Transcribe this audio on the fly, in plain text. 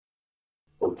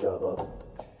Ojaba.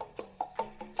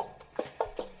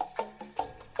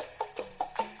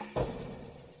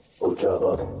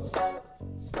 Ojaba.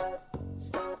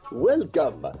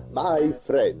 Welcome, my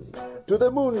friends, to the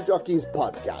Moon Jockeys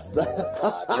podcast.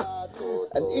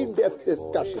 An in-depth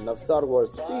discussion of Star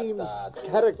Wars themes,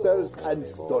 characters, and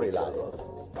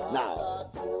storylines.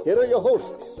 Now, here are your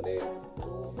hosts.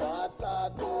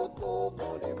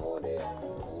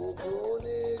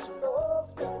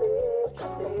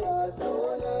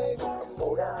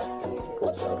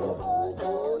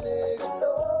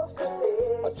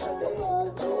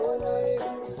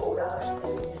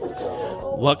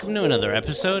 Welcome to another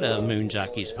episode of Moon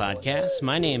Jockeys Podcast.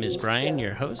 My name is Brian,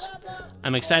 your host.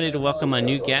 I'm excited to welcome my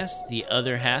new guest, the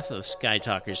other half of Sky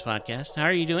Talkers Podcast. How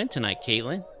are you doing tonight,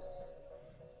 Caitlin?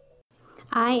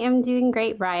 I am doing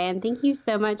great, Brian. Thank you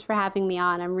so much for having me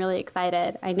on. I'm really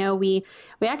excited. I know we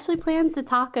actually planned to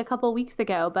talk a couple weeks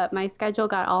ago, but my schedule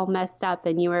got all messed up,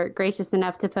 and you were gracious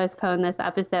enough to postpone this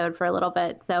episode for a little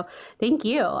bit. So thank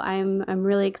you. I'm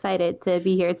really excited to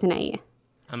be here tonight.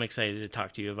 I'm excited to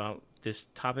talk to you about this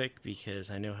topic because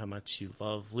I know how much you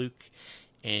love Luke,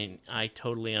 and I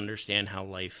totally understand how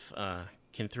life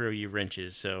can throw you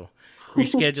wrenches. So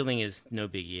rescheduling is no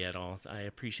biggie at all. I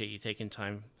appreciate you taking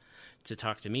time to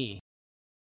talk to me.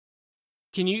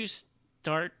 Can you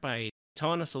start by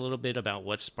telling us a little bit about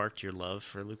what sparked your love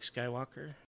for Luke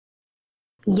Skywalker?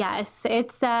 Yes,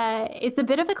 it's a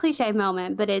bit of a cliche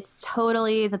moment, but it's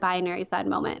totally the binary side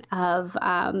moment of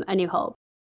A New Hope.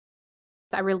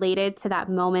 I related to that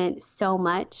moment so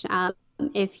much. So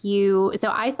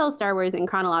I saw Star Wars in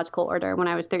chronological order when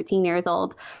I was 13 years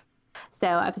old.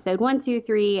 So episode 1, 2,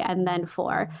 3, and then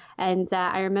 4. And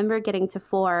I remember getting to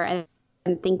 4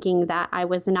 and thinking that I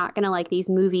was not going to like these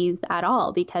movies at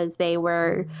all because they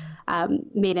were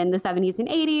made in the 70s and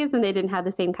 80s and they didn't have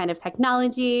the same kind of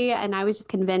technology. And I was just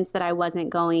convinced that I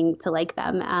wasn't going to like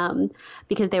them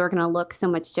because they were going to look so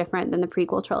much different than the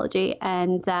prequel trilogy.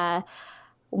 And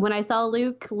when I saw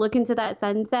Luke look into that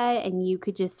sunset and you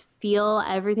could just feel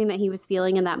everything that he was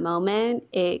feeling in that moment,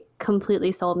 it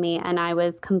completely sold me, and I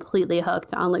was completely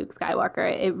hooked on Luke Skywalker.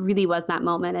 It really was that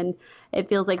moment, and it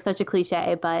feels like such a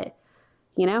cliche, but,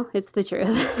 you know, it's the truth.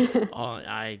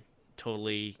 I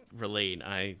totally relate.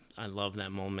 I love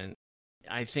that moment.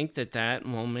 I think that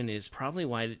moment is probably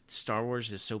why Star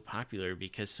Wars is so popular,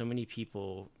 because so many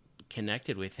people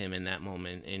connected with him in that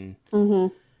moment, and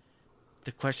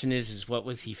the question is what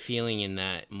was he feeling in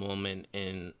that moment?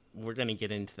 And we're going to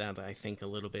get into that, I think, a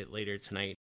little bit later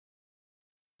tonight.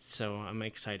 So I'm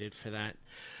excited for that.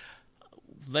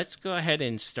 Let's go ahead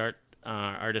and start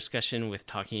our discussion with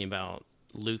talking about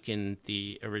Luke in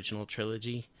the original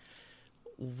trilogy.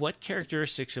 What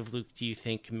characteristics of Luke do you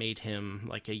think made him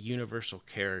like a universal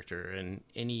character and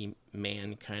any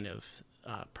man kind of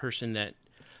person that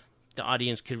the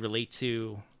audience could relate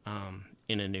to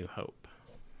in A New Hope?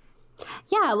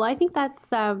 Yeah, well, I think that's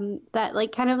that,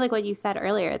 like, kind of like what you said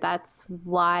earlier. That's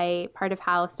why part of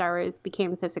how Star Wars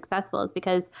became so successful is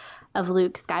because of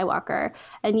Luke Skywalker.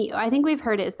 And I think we've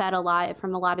heard it said a lot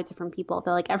from a lot of different people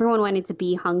that, like, everyone wanted to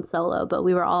be Han Solo, but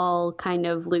we were all kind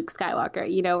of Luke Skywalker.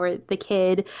 You know, we're the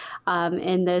kid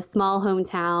in the small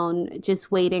hometown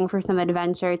just waiting for some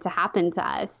adventure to happen to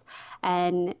us.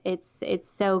 And it's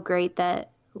so great that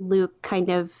Luke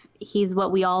he's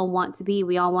what we all want to be.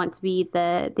 We all want to be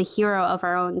the hero of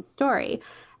our own story.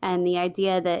 And the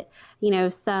idea that, you know,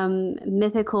 some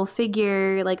mythical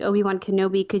figure like Obi-Wan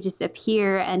Kenobi could just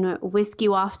appear and whisk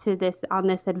you off to on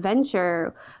this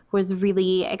adventure was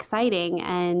really exciting.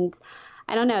 And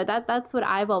I don't know, that's what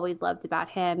I've always loved about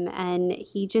him. And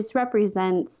he just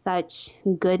represents such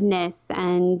goodness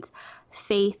and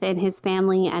faith in his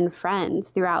family and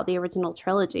friends throughout the original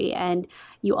trilogy. And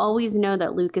you always know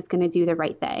that Luke is going to do the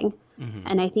right thing. Mm-hmm.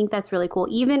 And I think that's really cool.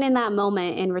 Even in that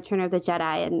moment in Return of the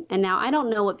Jedi. And now I don't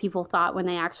know what people thought when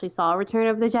they actually saw Return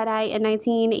of the Jedi in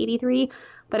 1983,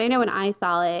 but I know when I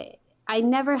saw it, I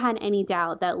never had any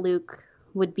doubt that Luke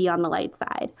would be on the light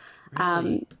side.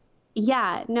 Really?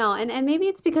 Yeah, no. And maybe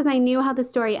it's because I knew how the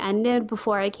story ended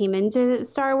before I came into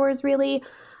Star Wars, really.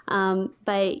 But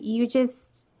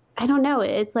I don't know.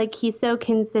 It's like he's so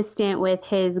consistent with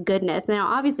his goodness. Now,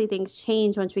 obviously, things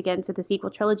change once we get into the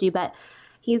sequel trilogy, but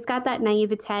he's got that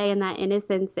naivete and that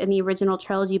innocence in the original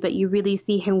trilogy, but you really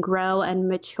see him grow and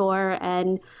mature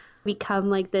and become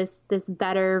like this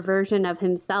better version of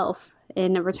himself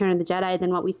in Return of the Jedi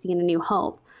than what we see in A New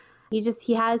Hope.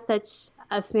 He has such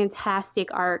a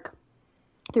fantastic arc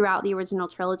throughout the original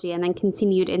trilogy and then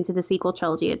continued into the sequel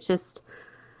trilogy. It's just,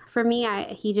 for me,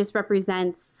 he just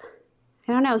represents,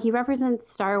 I don't know, he represents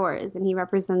Star Wars and he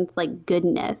represents like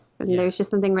goodness. And there's just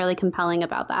something really compelling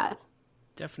about that.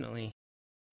 Definitely.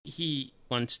 He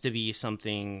wants to be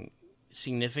something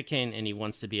significant, and he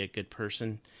wants to be a good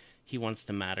person. He wants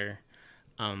to matter.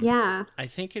 Yeah. I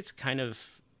think it's kind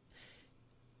of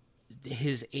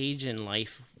his age in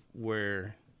life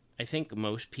where I think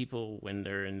most people, when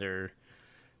they're in their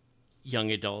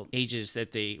young adult ages,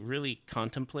 that they really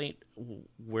contemplate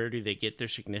where do they get their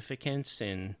significance,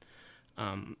 and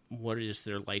what is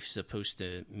their life supposed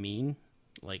to mean.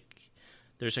 Like,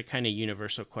 there's a kind of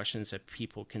universal questions that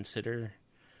people consider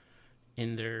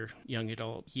in their young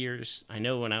adult years. I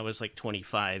know when I was like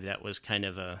 25, that was kind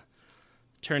of a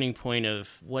turning point of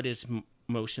what is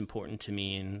most important to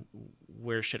me and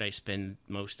where should I spend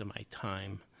most of my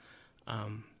time.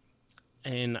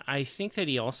 And I think that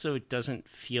he also doesn't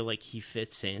feel like he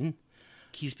fits in.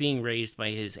 He's being raised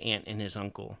by his aunt and his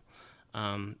uncle.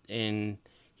 And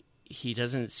he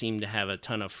doesn't seem to have a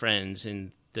ton of friends.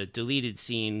 In the deleted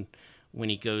scene, when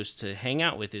he goes to hang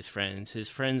out with his friends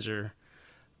are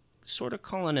sort of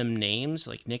calling him names,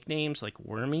 like nicknames, like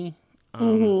Wormy.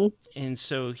 And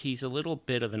so he's a little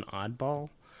bit of an oddball.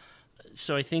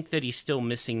 So I think that he's still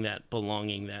missing that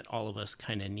belonging that all of us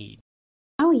kind of need.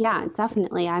 Oh, yeah,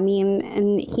 definitely. I mean,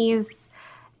 and he's,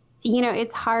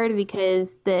 it's hard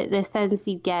because the sense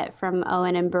you get from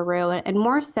Owen and Beru, and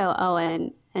more so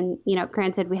Owen, and,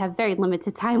 granted, we have very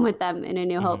limited time with them in A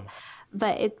New Hope,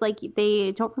 but it's like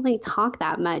they don't really talk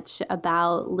that much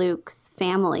about Luke's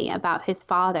family, about his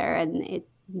father, and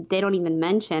they don't even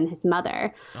mention his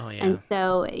mother. Oh, yeah. And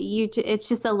so it's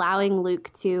just allowing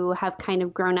Luke to have kind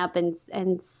of grown up and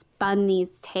spun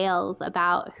these tales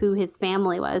about who his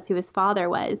family was, who his father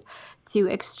was, to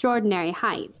extraordinary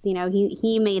heights.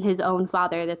 He made his own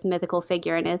father this mythical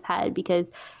figure in his head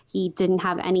because he didn't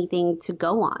have anything to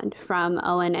go on from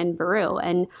Owen and Beru.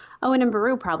 And Owen and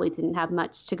Beru probably didn't have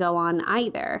much to go on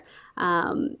either,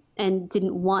 and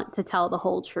didn't want to tell the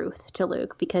whole truth to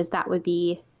Luke because that would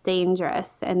be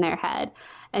dangerous in their head.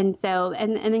 And so,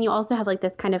 and then you also have like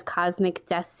this kind of cosmic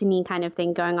destiny kind of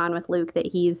thing going on with Luke, that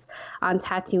he's on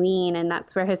Tatooine and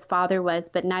that's where his father was,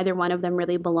 but neither one of them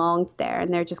really belonged there.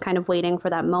 And they're just kind of waiting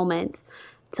for that moment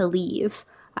to leave,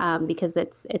 because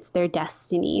it's their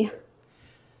destiny.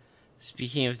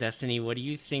 Speaking of destiny, what do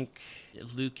you think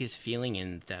Luke is feeling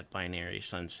in that binary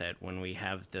sunset when we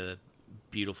have the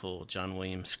beautiful John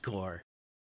Williams score?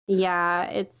 Yeah,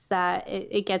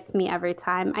 it gets me every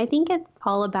time. I think it's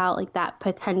all about like that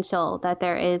potential that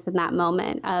there is in that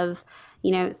moment of,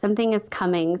 something is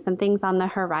coming, something's on the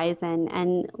horizon,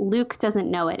 and Luke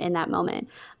doesn't know it in that moment,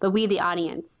 but we, the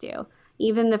audience, do.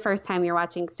 Even the first time you're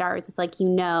watching Star Wars, it's like,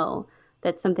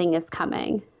 that something is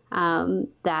coming,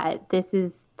 that this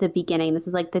is the beginning, this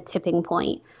is like the tipping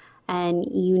point, and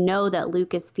that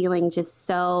Luke is feeling just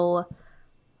so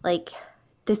like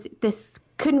this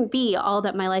couldn't be all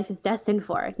that my life is destined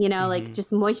for, like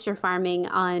just moisture farming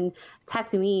on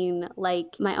Tatooine,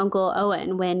 like my Uncle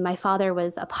Owen, when my father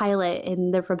was a pilot in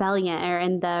the rebellion or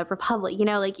in the Republic,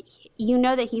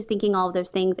 that he's thinking all of those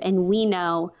things, and we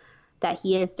know that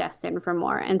he is destined for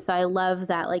more. And so I love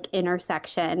that like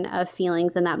intersection of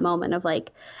feelings in that moment of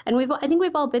like, and I think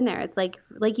we've all been there. It's like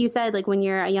you said, like when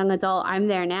you're a young adult, I'm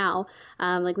there now.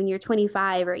 Like when you're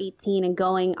 25 or 18 and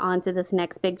going on to this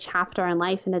next big chapter in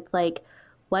life, and it's like,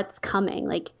 what's coming?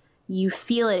 Like you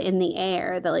feel it in the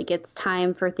air that like it's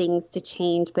time for things to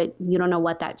change, but you don't know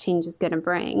what that change is going to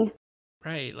bring.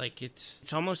 Right. Like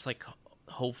it's almost like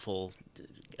hopeful,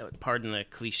 pardon the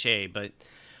cliche, but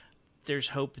there's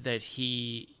hope that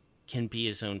he can be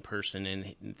his own person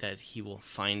and that he will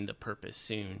find the purpose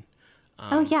soon.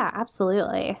 Oh yeah,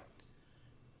 absolutely.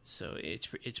 So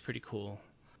it's pretty cool.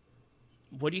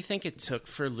 What do you think it took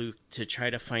for Luke to try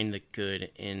to find the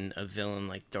good in a villain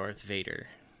like Darth Vader?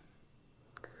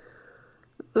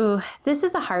 Ooh, this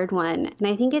is a hard one. And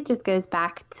I think it just goes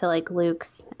back to like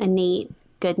Luke's innate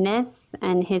goodness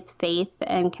and his faith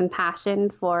and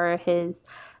compassion for his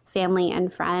family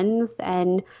and friends.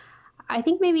 And I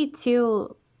think maybe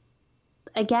too,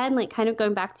 again, like kind of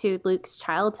going back to Luke's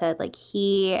childhood, like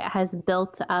he has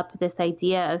built up this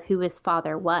idea of who his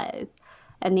father was.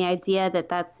 And the idea that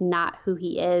that's not who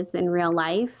he is in real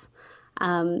life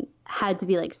had to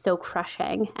be like so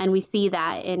crushing. And we see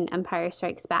that in Empire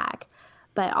Strikes Back.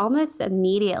 But almost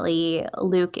immediately,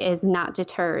 Luke is not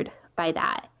deterred by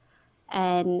that.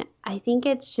 And I think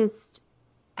it's just,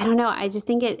 I don't know, I just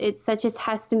think it's such a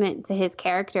testament to his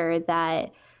character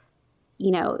that,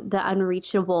 the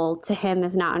unreachable to him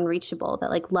is not unreachable,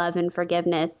 that like love and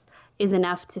forgiveness is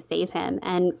enough to save him.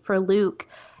 And for Luke,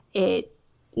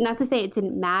 not to say it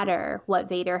didn't matter what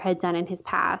Vader had done in his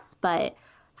past, but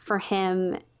for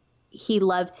him, he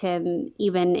loved him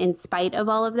even in spite of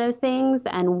all of those things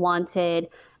and wanted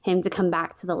him to come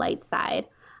back to the light side.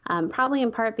 Probably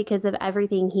in part because of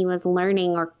everything he was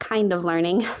learning or kind of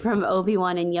learning from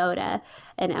Obi-Wan and Yoda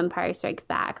in Empire Strikes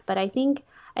Back. But I think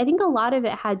a lot of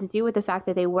it had to do with the fact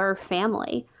that they were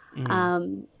family.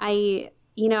 I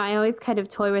always kind of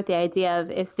toy with the idea of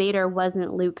if Vader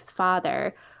wasn't Luke's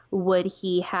father, would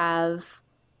he have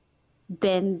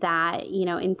been that,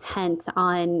 intent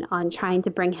on trying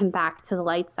to bring him back to the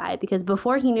light side? Because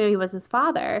before he knew he was his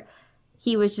father,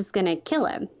 he was just going to kill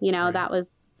him. Right.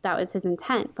 That was his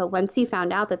intent. But once he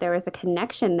found out that there was a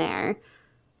connection there,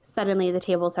 suddenly the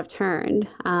tables have turned.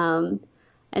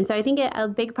 And so I think a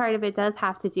big part of it does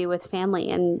have to do with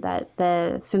family, and that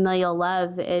the familial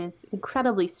love is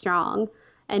incredibly strong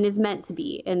and is meant to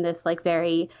be in this like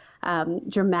very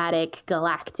dramatic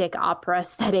galactic opera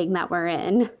setting that we're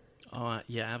in. Oh,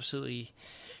 yeah, absolutely.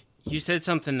 You said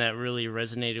something that really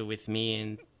resonated with me,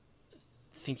 in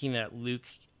thinking that Luke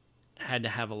had to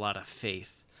have a lot of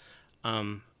faith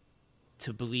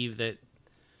to believe that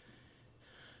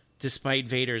despite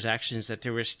Vader's actions, that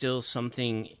there was still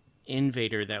something in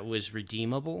Vader that was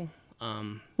redeemable,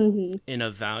 and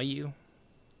of value,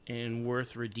 and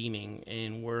worth redeeming,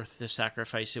 and worth the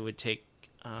sacrifice it would take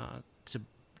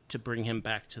to bring him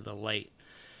back to the light.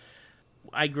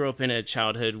 I grew up in a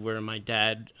childhood where my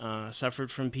dad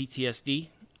suffered from PTSD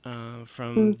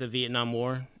from the Vietnam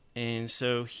War, and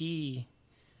so he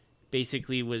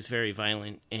basically was very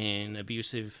violent and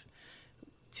abusive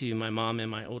to my mom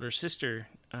and my older sister,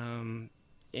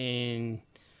 and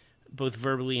both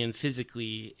verbally and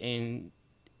physically. And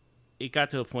it got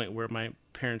to a point where my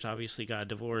parents obviously got a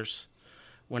divorce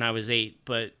when I was 8,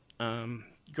 but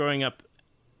growing up,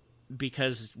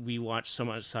 because we watched so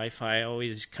much sci-fi, I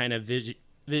always kind of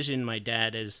visioned my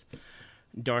dad as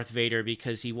Darth Vader,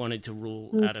 because he wanted to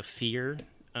rule out of fear.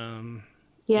 And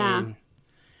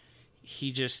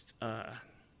he just,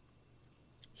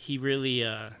 he really,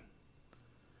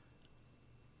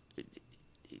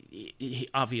 he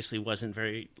obviously wasn't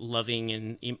very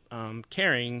loving and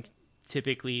caring,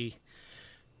 typically.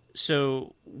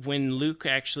 So when Luke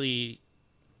actually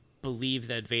believed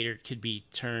that Vader could be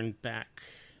turned back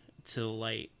to the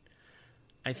light,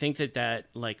 I think that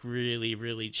like really,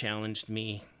 really challenged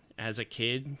me as a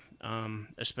kid,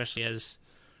 especially as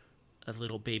a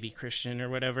little baby Christian or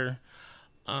whatever.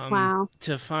 Wow.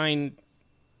 To find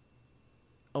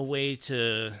a way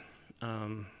to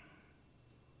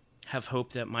have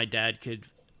hope that my dad could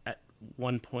at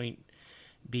one point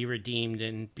be redeemed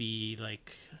and be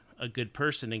like a good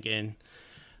person again.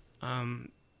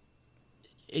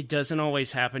 It doesn't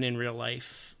always happen in real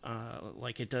life,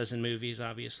 like it does in movies,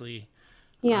 obviously.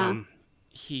 Yeah.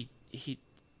 He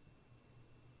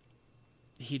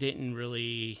didn't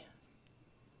really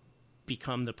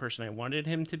become the person I wanted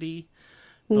him to be,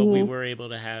 but we were able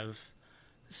to have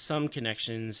some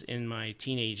connections in my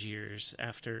teenage years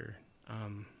after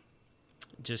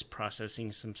just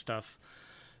processing some stuff.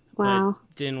 Wow.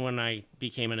 But then when I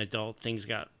became an adult, things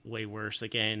got way worse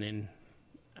again, and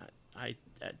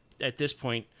at this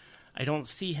point, I don't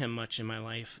see him much in my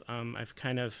life. I've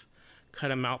kind of cut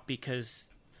him out because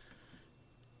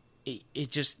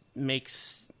it just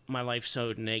makes my life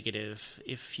so negative,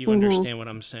 if you understand what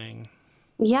I'm saying.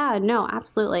 Yeah, no,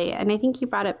 absolutely. And I think you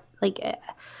brought up, like,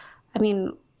 I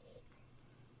mean,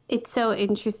 it's so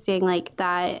interesting, like,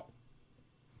 that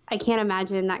I can't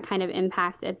imagine that kind of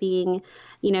impact of being,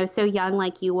 so young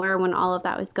like you were when all of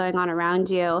that was going on around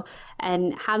you,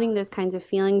 and having those kinds of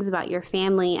feelings about your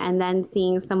family, and then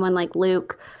seeing someone like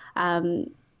Luke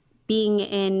being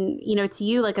in, to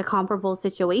you, like a comparable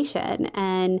situation,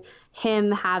 and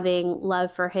him having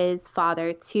love for his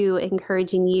father too,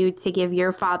 encouraging you to give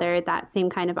your father that same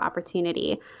kind of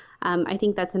opportunity. I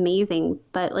think that's amazing.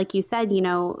 But like you said,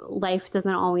 life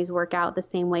doesn't always work out the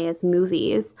same way as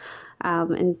movies.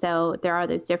 And so there are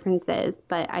those differences.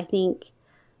 But I think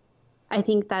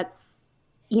that's,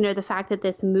 the fact that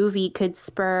this movie could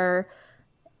spur,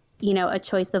 a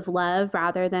choice of love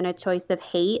rather than a choice of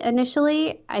hate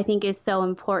initially, I think is so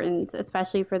important,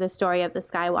 especially for the story of the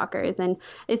Skywalkers. And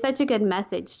it's such a good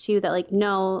message too, that like,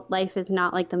 no, life is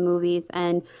not like the movies,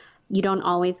 and you don't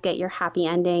always get your happy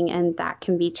ending, and that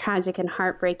can be tragic and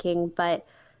heartbreaking, but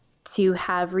to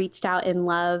have reached out in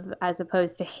love as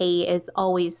opposed to hate is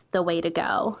always the way to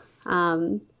go.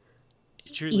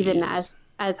 Even is.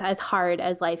 as hard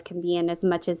as life can be, and as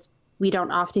much as we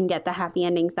don't often get the happy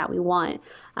endings that we want,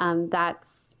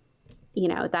 that's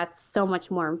so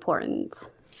much more important.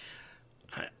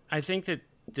 I think that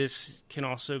this can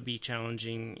also be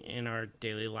challenging in our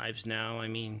daily lives now. I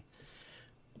mean,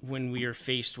 when we are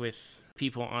faced with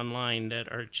people online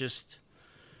that are just,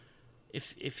 it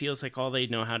feels like all they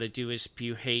know how to do is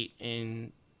spew hate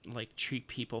and like treat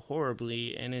people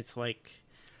horribly, and it's like,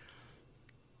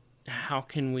 how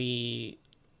can we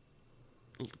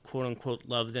quote unquote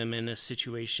love them in a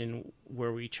situation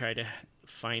where we try to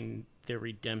find their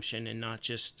redemption and not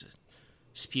just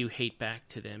spew hate back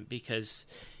to them? Because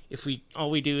if we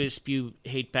all we do is spew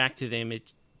hate back to them,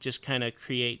 it just kind of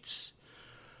creates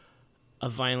a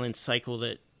violent cycle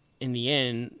that in the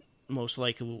end most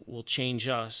likely will change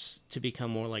us to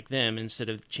become more like them instead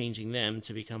of changing them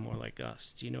to become more like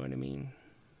us. Do you know what I mean?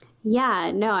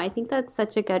 Yeah, no, I think that's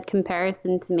such a good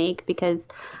comparison to make because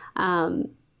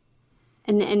and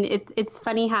it's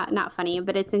funny how, not funny,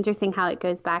 but it's interesting how it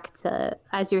goes back to,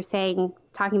 as you're saying,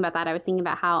 talking about that, I was thinking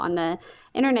about how on the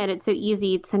internet it's so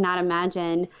easy to not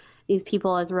imagine these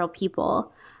people as real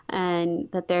people and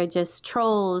that they're just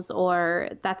trolls, or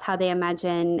that's how they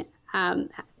imagine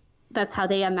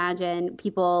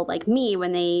people like me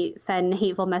when they send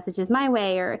hateful messages my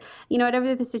way, or, you know,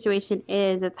 whatever the situation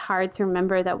is. It's hard to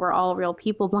remember that we're all real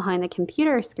people behind the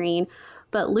computer screen.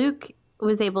 But Luke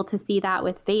was able to see that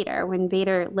with Vader, when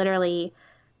Vader literally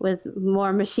was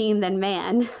more machine than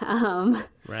man.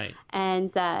 Right.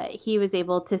 And he was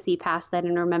able to see past that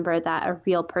and remember that a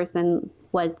real person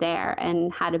was there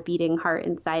and had a beating heart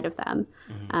inside of them.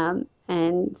 Mm-hmm.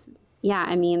 And yeah,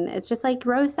 I mean, it's just like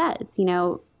Rose says, you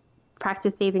know,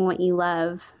 practice saving what you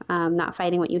love, not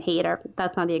fighting what you hate. Or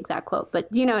that's not the exact quote,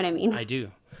 but do you know what I mean? I do.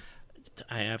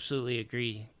 I absolutely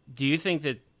agree. Do you think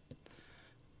that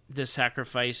the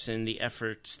sacrifice and the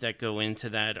efforts that go into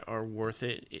that are worth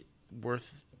it?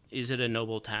 Is it a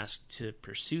noble task to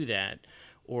pursue that,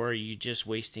 or are you just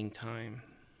wasting time?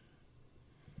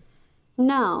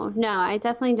 No, I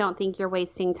definitely don't think you're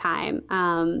wasting time.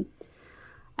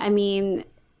 I mean,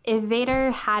 if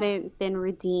Vader hadn't been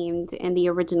redeemed in the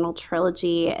original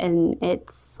trilogy and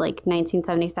its like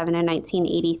 1977 and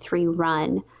 1983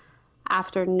 run,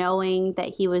 after knowing that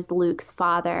he was Luke's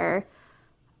father,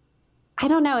 I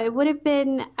don't know, it would have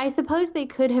been, I suppose they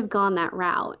could have gone that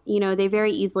route. You know, they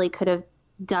very easily could have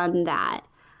done that.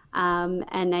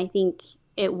 And I think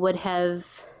it would have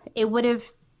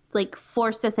like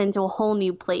forced us into a whole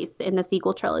new place in the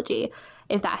sequel trilogy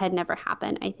if that had never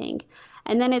happened, I think.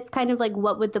 And then it's kind of like,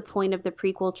 what would the point of the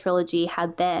prequel trilogy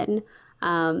have been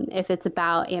if it's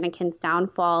about Anakin's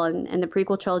downfall? And the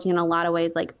prequel trilogy in a lot of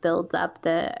ways like builds up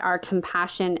our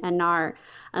compassion and our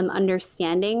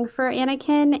understanding for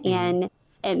Anakin. Mm-hmm. And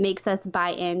it makes us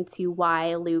buy into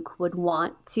why Luke would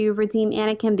want to redeem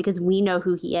Anakin, because we know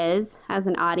who he is as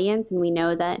an audience, and we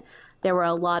know that there were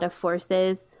a lot of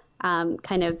forces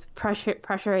kind of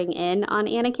pressuring in on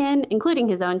Anakin, including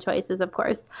his own choices, of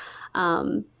course.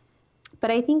 But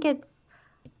I think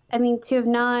to have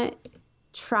not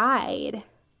tried,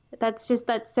 that's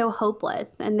so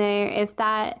hopeless. And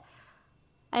I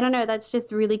don't know, that's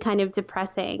just really kind of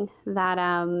depressing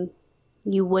that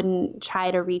you wouldn't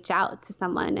try to reach out to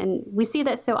someone. And we see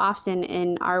that so often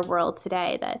in our world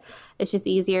today, that it's just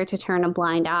easier to turn a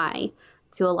blind eye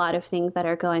to a lot of things that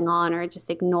are going on, or just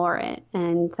ignore it.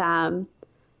 And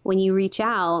when you reach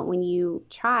out, when you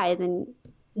try, then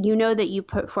you know that you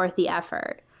put forth the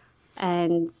effort.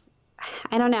 And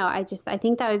I don't know, I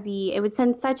think it would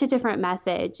send such a different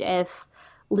message if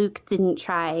Luke didn't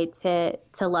try to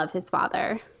love his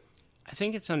father. I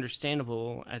think it's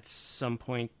understandable at some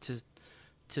point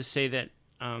to say that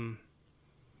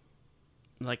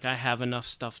like I have enough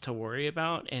stuff to worry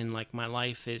about, and like my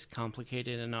life is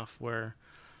complicated enough where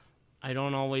I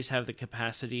don't always have the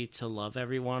capacity to love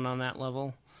everyone on that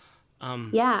level.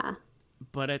 Yeah.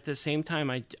 But at the same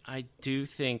time, I do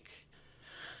think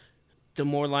the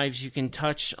more lives you can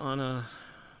touch on a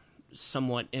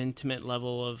somewhat intimate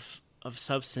level of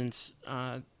substance,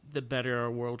 the better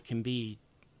our world can be.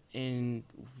 And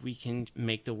we can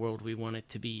make the world we want it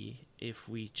to be if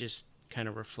we just kind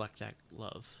of reflect that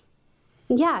love.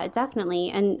 Yeah, definitely.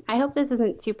 And I hope this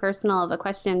isn't too personal of a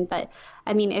question, but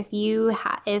I mean, if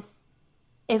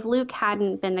Luke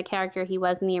hadn't been the character he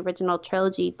was in the original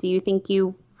trilogy, do you think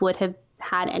you would have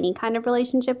had any kind of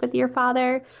relationship with your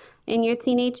father in your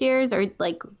teenage years? Or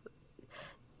like,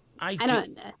 I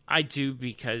don't know. I do,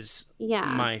 because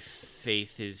my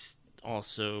faith is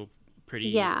also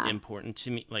pretty important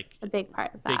to me, like a big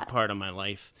part of that. Big part of my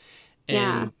life.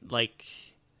 And like,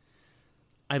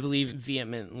 I believe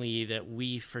vehemently that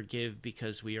we forgive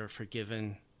because we are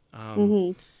forgiven.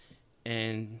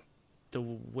 And the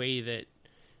way that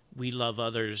we love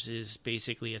others is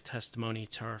basically a testimony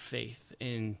to our faith.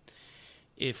 And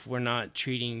if we're not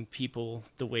treating people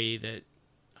the way that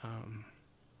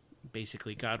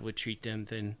basically God would treat them,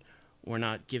 then we're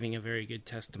not giving a very good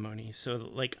testimony. So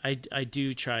like I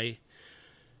do try,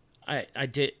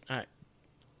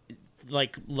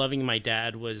 like loving my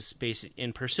dad was basic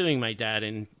in pursuing my dad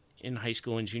in high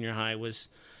school and junior high was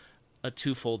a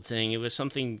twofold thing. It was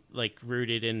something like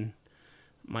rooted in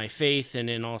my faith and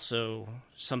then also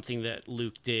something that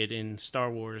Luke did in Star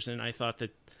Wars. And I thought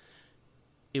that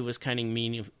it was kind of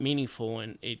meaningful,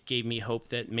 and it gave me hope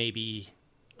that maybe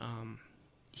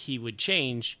he would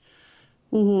change.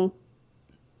 Mm-hmm.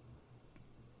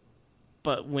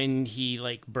 But when he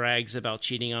like brags about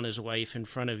cheating on his wife in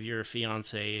front of your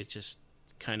fiance, it just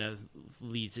kind of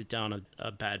leads it down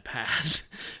a bad path.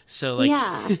 So like,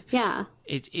 yeah,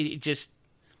 it just,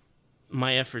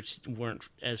 my efforts weren't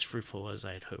as fruitful as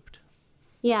I had hoped.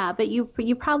 Yeah, but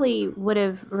you probably would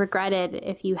have regretted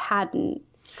if you hadn't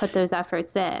put those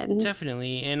efforts in.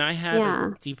 Definitely. And I had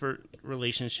a deeper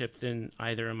relationship than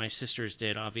either of my sisters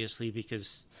did, obviously,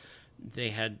 because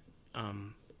they had,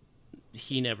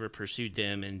 he never pursued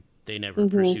them and they never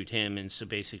pursued him. And so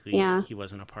basically he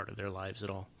wasn't a part of their lives at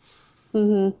all.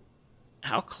 Mm-hmm.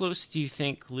 How close do you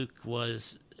think Luke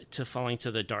was to falling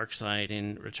to the dark side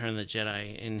in Return of the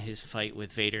Jedi in his fight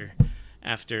with Vader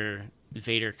after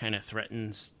Vader kind of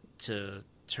threatens to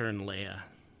turn Leia?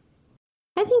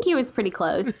 I think he was pretty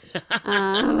close.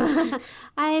 I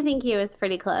think he was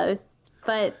pretty close.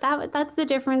 But that's the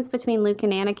difference between Luke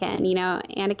and Anakin. You know,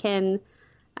 Anakin,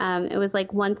 it was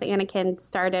like once Anakin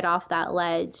started off that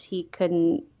ledge, he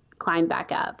couldn't climb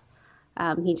back up.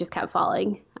 He just kept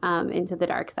falling into the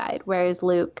dark side, whereas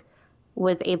Luke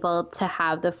was able to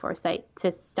have the foresight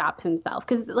to stop himself.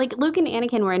 Because like Luke and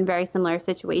Anakin were in very similar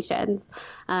situations.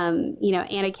 You know,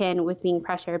 Anakin was being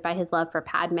pressured by his love for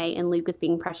Padme, and Luke was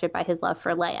being pressured by his love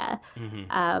for Leia.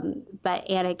 Mm-hmm. But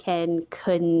Anakin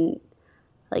couldn't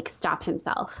like stop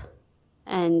himself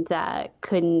and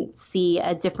couldn't see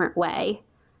a different way.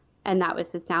 And that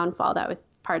was his downfall. That was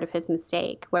part of his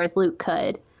mistake. Whereas Luke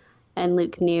could. And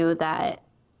Luke knew that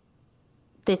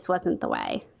this wasn't the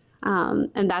way.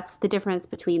 And that's the difference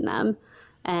between them.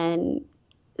 And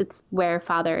it's where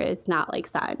father is not like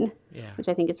son, which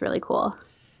I think is really cool.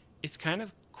 It's kind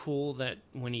of cool that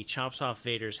when he chops off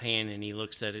Vader's hand and he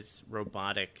looks at it's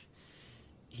robotic,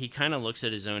 he kind of looks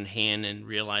at his own hand and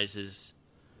realizes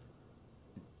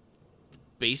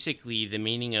basically the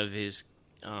meaning of his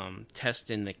test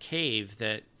in the cave,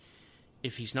 that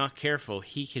if he's not careful,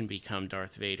 he can become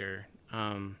Darth Vader.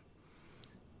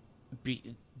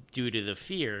 Due to the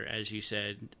fear, as you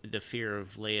said, the fear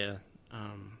of Leia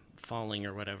falling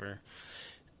or whatever.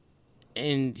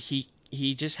 And he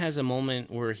just has a moment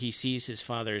where he sees his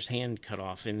father's hand cut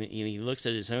off, and he looks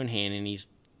at his own hand, and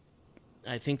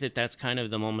I think that's kind of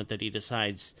the moment that he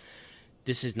decides,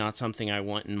 this is not something I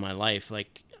want in my life.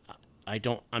 Like,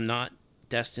 I'm not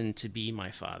destined to be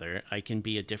my father. I can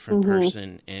be a different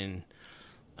person, and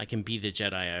I can be the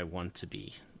Jedi I want to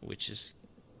be, which is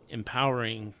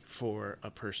empowering for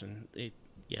a person. It's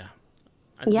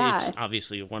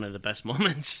obviously one of the best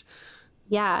moments.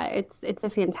 Yeah, it's a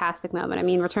fantastic moment. I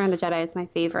mean, Return of the Jedi is my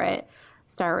favorite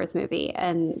Star Wars movie,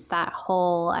 and that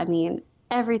whole, I mean,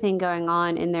 everything going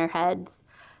on in their heads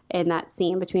in that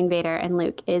scene between Vader and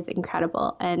Luke is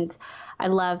incredible. And I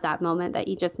love that moment that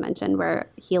you just mentioned where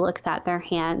he looks at their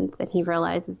hands and he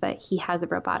realizes that he has a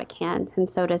robotic hand, and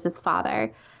so does his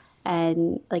father.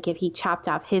 And like if he chopped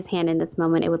off his hand in this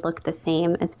moment, it would look the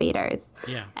same as Vader's.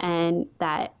 Yeah. And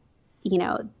that, you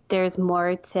know, there's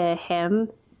more to him.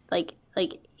 Like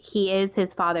he is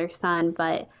his father's son,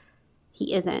 but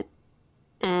he isn't.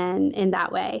 And in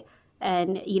that way.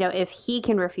 And, you know, if he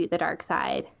can refute the dark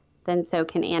side, then so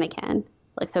can Anakin.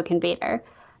 Like so can Vader.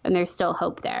 And there's still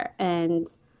hope there. And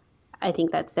I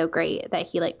think that's so great that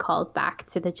he like calls back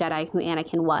to the Jedi who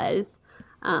Anakin was.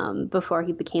 Before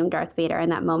he became Darth Vader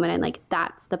in that moment. And like,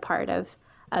 that's the part of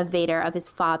Vader, of his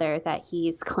father, that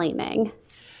he's claiming.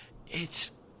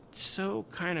 It's so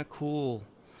kind of cool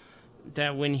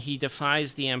that when he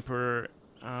defies the Emperor,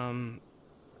 and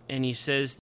he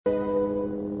says,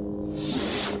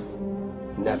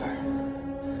 never.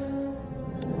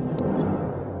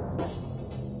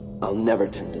 I'll never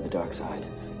turn to the dark side.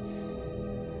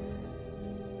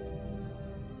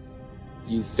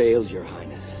 You failed, Your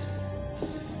Highness.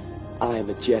 I am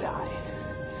a Jedi,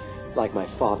 like my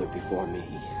father before me.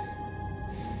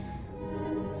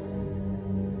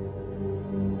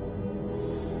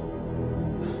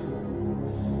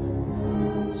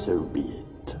 So be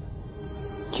it,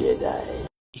 Jedi.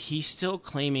 He's still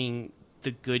claiming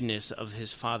the goodness of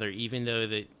his father, even though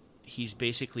that he's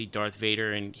basically Darth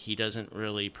Vader and he doesn't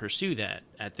really pursue that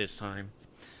at this time.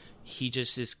 He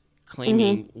just is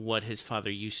claiming what his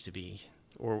father used to be,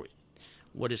 or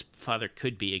what his father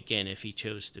could be again if he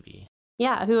chose to be.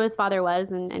 Yeah, who his father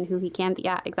was and who he can be.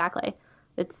 Yeah, exactly.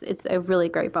 It's a really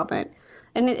great moment.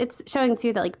 and it's showing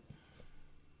too that like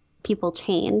people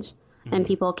change and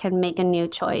people can make a new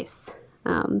choice.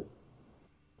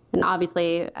 And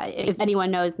obviously, if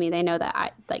anyone knows me, they know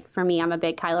that for me, I'm a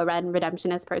big Kylo Ren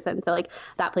redemptionist person. So like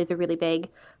that plays a really big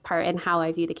part in how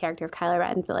I view the character of Kylo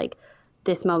Ren. So like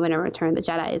this moment in Return of the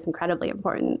Jedi is incredibly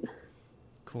important.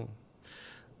 Cool.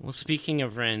 Well, speaking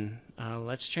of Ren,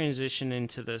 let's transition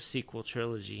into the sequel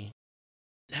trilogy.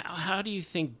 How do you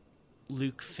think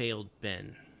Luke failed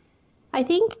Ben? I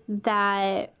think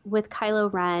that with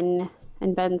Kylo Ren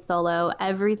and Ben Solo,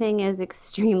 everything is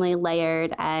extremely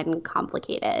layered and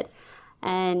complicated.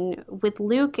 And with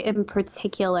Luke in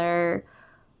particular,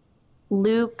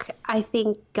 Luke, I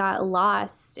think, got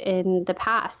lost in the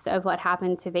past of what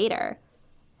happened to Vader.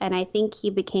 And I think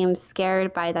he became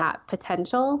scared by that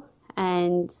potential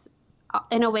and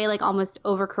in a way like almost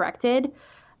overcorrected.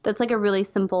 That's like a really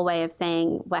simple way of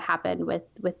saying what happened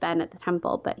with Ben at the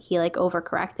temple, but he like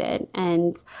overcorrected.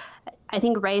 And I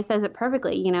think Rey says it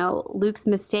perfectly. You know, Luke's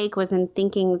mistake was in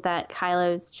thinking that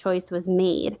Kylo's choice was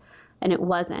made, and it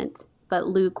wasn't. But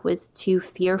Luke was too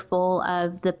fearful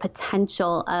of the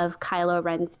potential of Kylo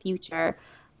Ren's future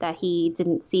that he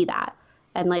didn't see that.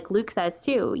 And like Luke says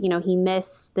too, you know, he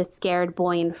missed the scared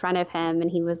boy in front of him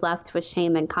and he was left with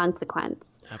shame and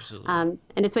consequence. Absolutely. And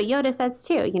it's what Yoda says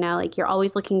too, you know, like you're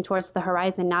always looking towards the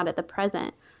horizon, not at the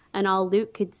present. And all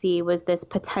Luke could see was this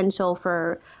potential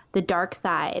for the dark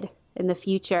side in the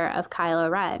future of Kylo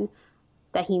Ren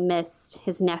that he missed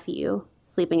his nephew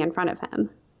sleeping in front of him.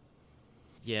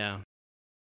 Yeah.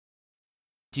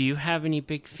 Do you have any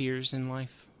big fears in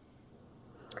life?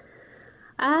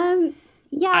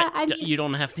 Yeah, I mean, you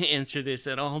don't have to answer this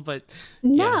at all, but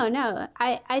no.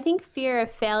 I think fear of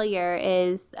failure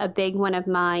is a big one of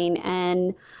mine,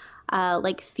 and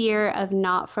like fear of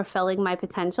not fulfilling my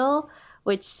potential,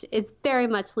 which is very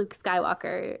much Luke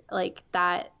Skywalker. Like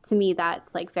that, to me,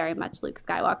 that's like very much Luke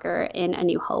Skywalker in A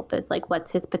New Hope, is like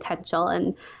what's his potential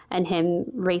and him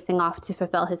racing off to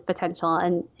fulfill his potential.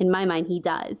 And in my mind, he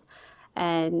does.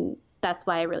 And that's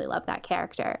why I really love that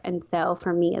character. And so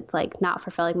for me, it's like not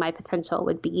fulfilling my potential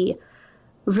would be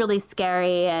really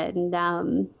scary.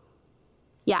 And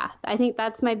yeah, I think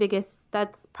that's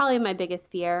probably my biggest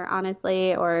fear,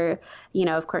 honestly. Or, you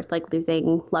know, of course, like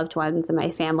losing loved ones in my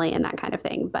family and that kind of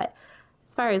thing. But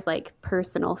as far as like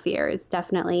personal fears,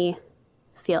 definitely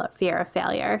fear of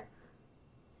failure.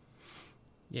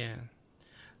 Yeah.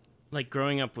 Like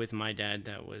growing up with my dad,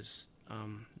 that was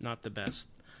not the best.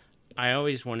 I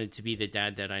always wanted to be the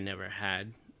dad that I never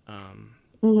had.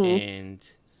 And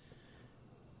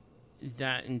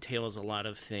that entails a lot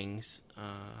of things.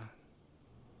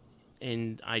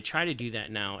 And I try to do that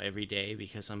now every day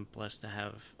because I'm blessed to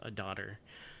have a daughter.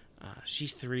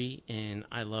 She's 3 and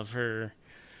I love her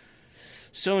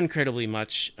so incredibly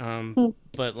much.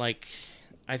 But like,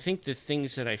 I think the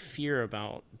things that I fear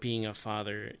about being a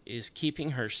father is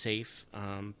keeping her safe,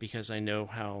 because I know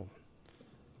how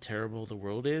terrible the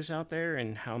world is out there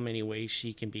and how many ways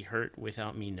she can be hurt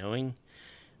without me knowing.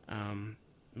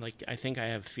 Like, I think I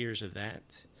have fears of that.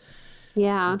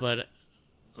 Yeah. But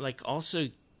like also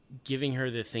giving her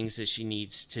the things that she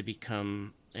needs to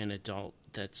become an adult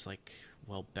that's like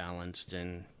well balanced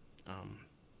and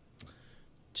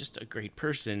just a great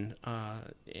person.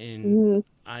 And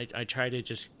I try to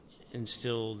just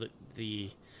instill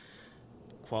the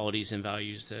qualities and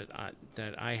values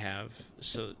that I have.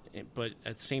 So, but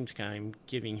at the same time,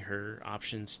 giving her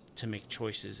options to make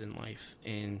choices in life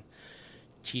and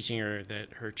teaching her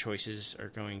that her choices are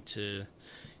going to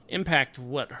impact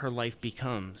what her life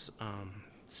becomes.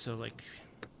 So like,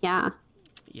 yeah,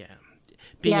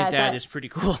 being a dad is pretty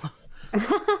cool.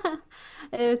 It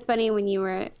was funny when you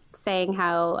were saying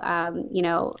how, you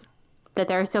know, that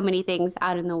there are so many things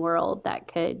out in the world that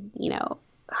could, you know,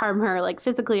 harm her like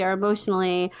physically or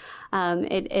emotionally.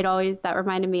 It always, that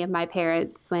reminded me of my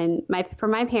parents for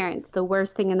my parents, the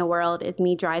worst thing in the world is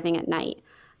me driving at night.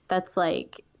 That's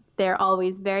like, they're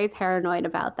always very paranoid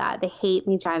about that. They hate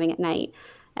me driving at night.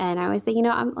 And I always say, you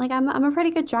know, I'm a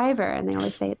pretty good driver. And they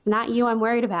always say, it's not you I'm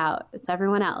worried about. It's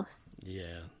everyone else.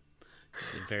 Yeah.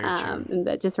 Very true. And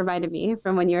that just reminded me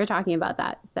from when you were talking about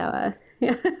that. So,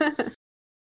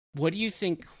 What do you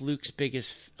think Luke's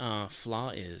biggest flaw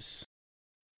is?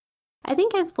 I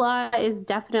think his flaw is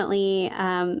definitely,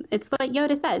 it's what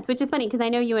Yoda says, which is funny because I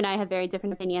know you and I have very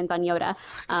different opinions on Yoda.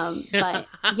 But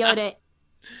Yoda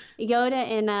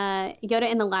in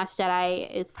The Last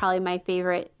Jedi is probably my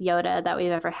favorite Yoda that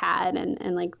we've ever had,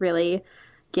 and like really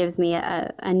gives me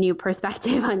a new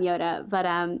perspective on Yoda. But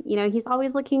you know, he's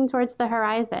always looking towards the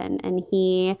horizon, and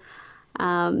he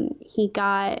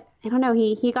got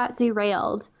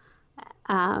derailed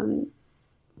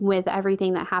with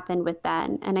everything that happened with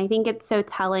Ben. And I think it's so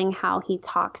telling how he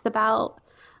talks about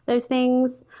those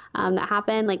things that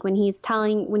happen. Like when he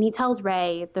tells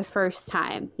Rey the first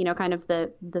time, kind of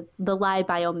the lie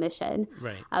by omission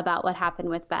Right. about what happened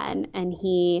with Ben. And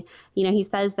he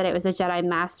says that it was a Jedi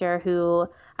Master who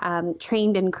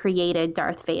trained and created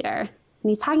Darth Vader. And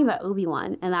he's talking about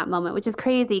Obi-Wan in that moment, which is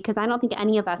crazy because I don't think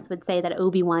any of us would say that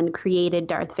Obi-Wan created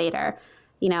Darth Vader,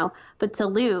 But to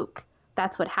Luke,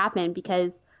 that's what happened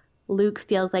because Luke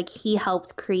feels like he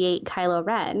helped create Kylo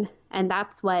Ren. And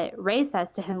that's what Rey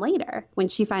says to him later when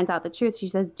she finds out the truth. She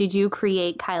says, "Did you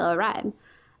create Kylo Ren?"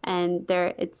 And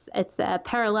it's a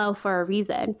parallel for a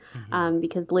reason,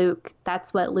 because Luke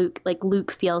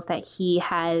feels that he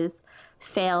has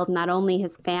failed not only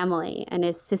his family and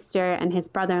his sister and his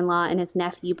brother-in-law and his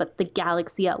nephew, but the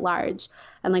galaxy at large.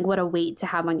 And what a weight to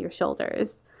have on your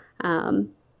shoulders.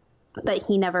 But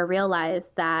he never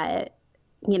realized that,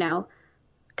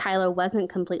 Kylo wasn't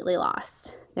completely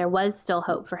lost. There was still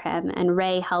hope for him, and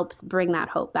Rey helps bring that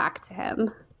hope back to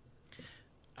him.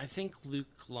 I think Luke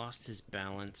lost his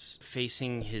balance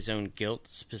facing his own guilt,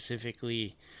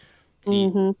 specifically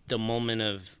the moment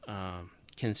of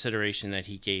consideration that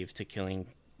he gave to killing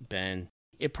Ben.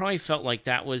 It probably felt like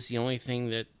that was the only thing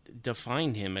that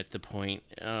defined him at the point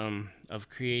of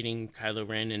creating Kylo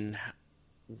Ren, and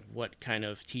what kind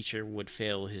of teacher would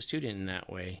fail his student in that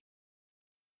way.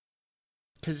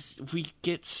 Because we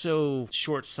get so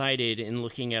short-sighted in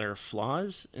looking at our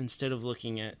flaws instead of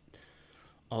looking at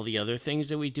all the other things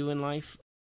that we do in life.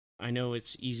 I know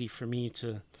it's easy for me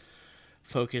to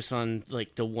focus on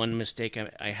the one mistake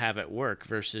I have at work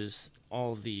versus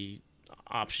all the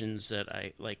options that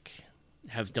I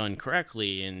have done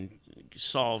correctly and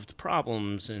solved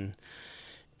problems. And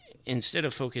instead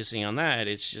of focusing on that,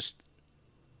 it's just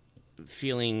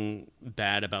feeling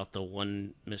bad about the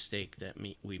one mistake that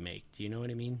we make. Do you know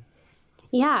what I mean?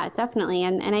 Yeah, definitely.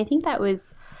 And I think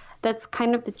that's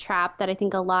kind of the trap that I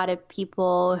think a lot of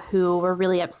people who were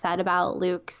really upset about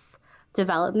Luke's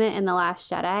development in The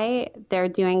Last Jedi, they're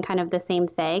doing kind of the same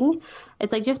thing.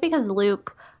 It's just because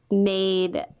Luke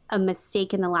made a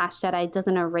mistake in The Last Jedi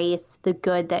doesn't erase the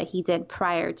good that he did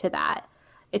prior to that.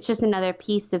 It's just another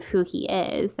piece of who he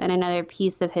is and another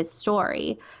piece of his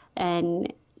story.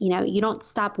 And you don't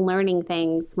stop learning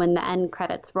things when the end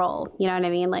credits roll. You know what I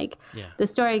mean? The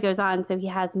story goes on, so he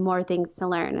has more things to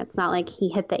learn. It's not like he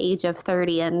hit the age of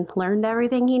 30 and learned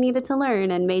everything he needed to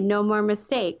learn and made no more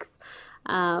mistakes.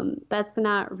 That's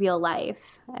not real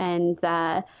life. And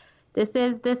this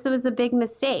was a big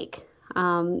mistake.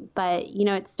 But,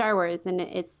 it's Star Wars and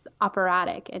it's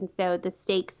operatic. And so the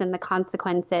stakes and the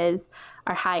consequences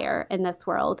are higher in this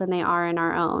world than they are in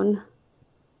our own.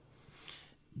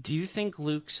 Do you think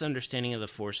Luke's understanding of the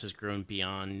Force has grown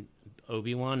beyond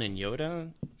Obi-Wan and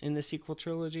Yoda in the sequel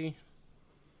trilogy?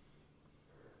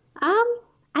 I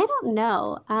don't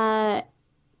know.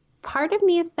 Part of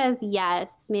me says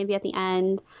yes, maybe at the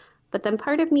end, but then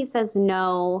part of me says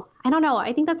no. I don't know.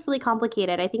 I think that's really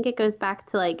complicated. I think it goes back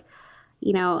to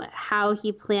how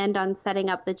he planned on setting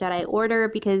up the Jedi Order,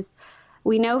 because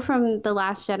we know from the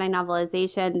Last Jedi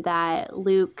novelization that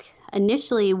Luke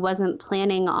initially wasn't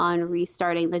planning on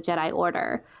restarting the Jedi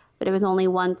Order, but it was only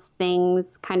once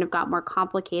things kind of got more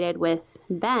complicated with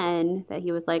Ben that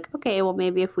he was like, okay, well,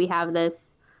 maybe if we have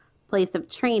this place of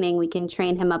training, we can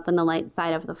train him up in the light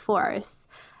side of the Force.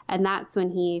 And that's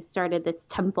when he started this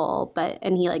temple,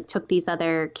 and he took these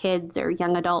other kids or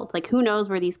young adults, who knows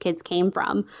where these kids came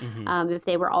from. If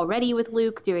they were already with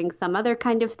Luke doing some other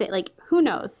kind of thing, who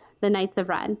knows? The Knights of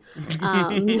Ren,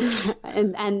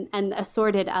 and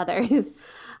assorted others.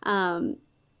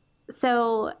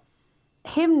 So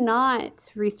him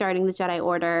not restarting the Jedi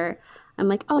Order, I'm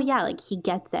like, oh yeah, he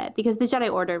gets it, because the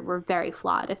Jedi Order were very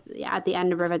flawed at the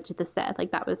end of Revenge of the Sith.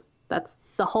 That's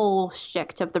the whole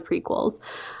shtick of the prequels.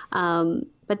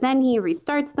 But then he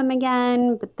restarts them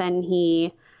again, but then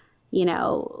he,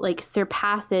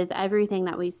 surpasses everything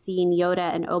that we've seen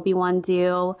Yoda and Obi-Wan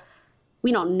do.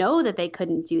 We don't know that they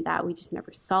couldn't do that. We just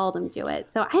never saw them do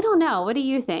it. So I don't know. What do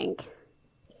you think?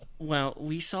 Well,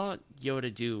 we saw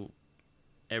Yoda do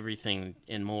everything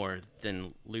and more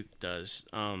than Luke does,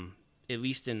 at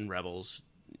least in Rebels.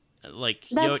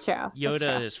 That's true.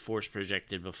 Yoda is Force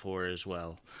projected before as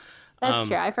well. That's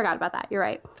true. I forgot about that. You're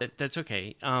right. That's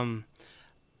okay.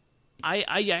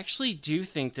 I actually do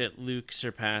think that Luke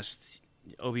surpassed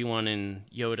Obi-Wan and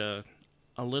Yoda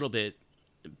a little bit,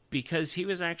 because he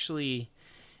was actually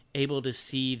able to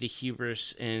see the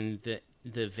hubris and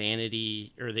the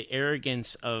vanity or the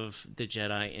arrogance of the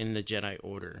Jedi in the Jedi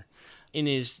Order. In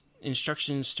his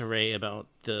instructions to Rey about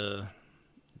the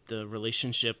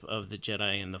relationship of the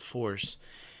Jedi and the Force,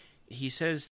 he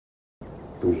says,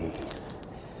 Breathe.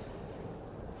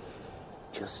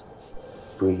 Just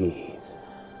breathe.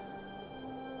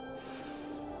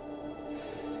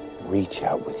 Reach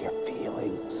out with your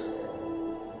feelings.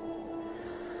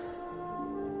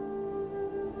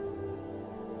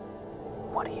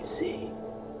 What do you see?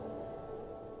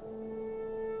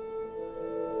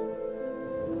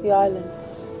 The island.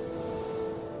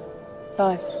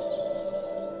 Life.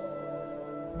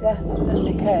 Death and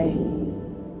decay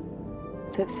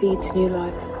that feeds new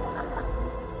life.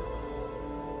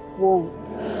 Warmth.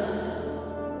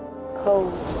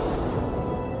 Cold.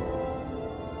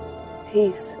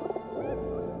 Peace.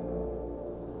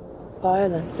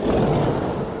 Violence.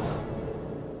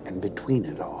 And between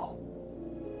it all,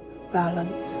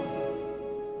 Balance.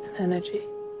 And energy.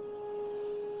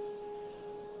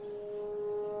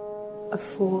 A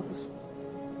force.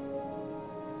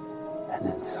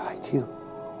 and inside you.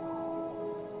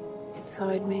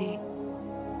 Inside me.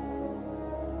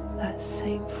 That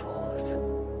same force.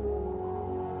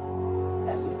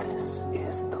 And this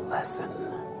is the lesson.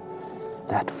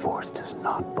 That force does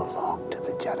not belong to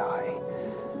the Jedi.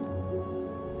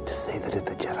 To say that if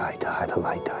the Jedi die, the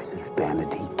light dies is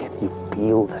vanity. Can you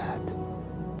feel that?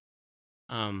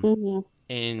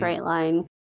 And Great line.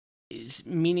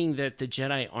 meaning that the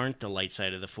Jedi aren't the light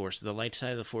side of the Force. The light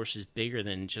side of the Force is bigger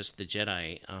than just the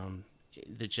Jedi.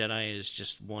 The Jedi is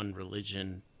just one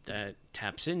religion that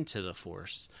taps into the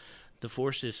Force. The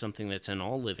Force is something that's in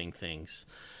all living things.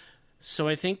 So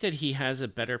I think that he has a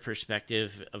better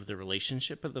perspective of the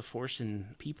relationship of the Force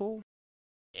and people.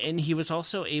 And he was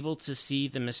also able to see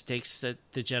the mistakes that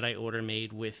the Jedi Order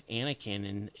made with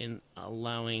Anakin in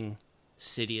allowing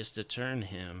Sidious to turn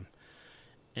him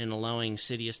and allowing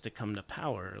Sidious to come to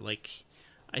power. Like,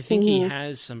 I think he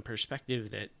has some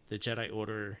perspective that the Jedi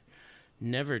Order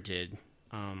never did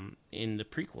in the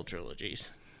prequel trilogies.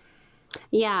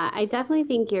 Yeah, I definitely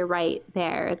think you're right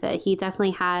there, that he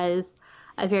definitely has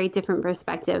a very different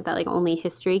perspective that like only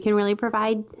history can really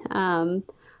provide.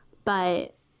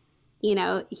 But, you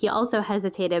know, he also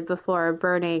hesitated before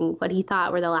burning what he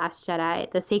thought were the last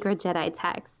Jedi, the sacred Jedi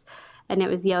text. And it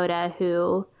was Yoda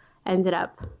who ended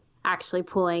up actually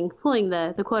pulling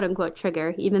the quote unquote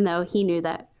trigger, even though he knew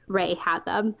that Rey had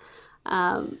them.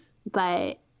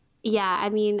 But yeah, I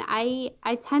mean, I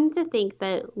tend to think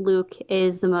that Luke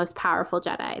is the most powerful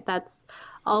Jedi. That's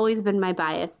always been my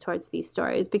bias towards these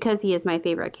stories because he is my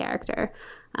favorite character.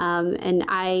 And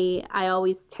I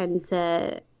always tend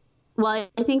to, well,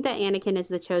 I think that Anakin is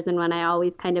the chosen one. I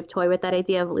always kind of toy with that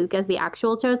idea of Luke as the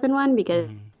actual chosen one because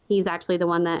he's actually the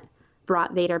one that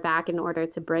brought Vader back in order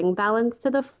to bring balance to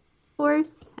the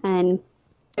Force. And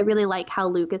I really like how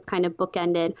Luke is kind of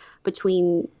bookended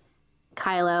between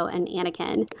Kylo and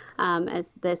Anakin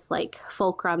as this like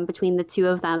fulcrum between the two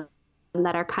of them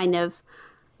that are kind of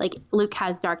like Luke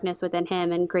has darkness within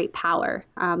him and great power,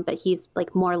 but he's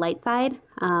like more light side.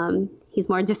 He's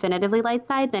more definitively light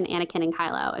side than Anakin and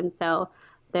Kylo. And so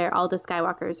all the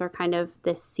Skywalkers are kind of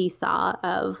this seesaw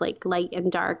of like light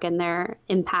and dark and their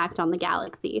impact on the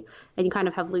galaxy. And you kind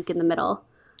of have Luke in the middle.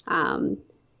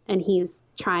 And he's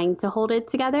trying to hold it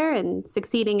together and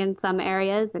succeeding in some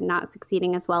areas and not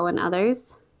succeeding as well in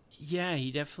others. Yeah,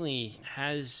 he definitely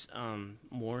has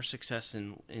more success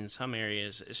in some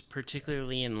areas,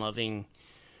 particularly in loving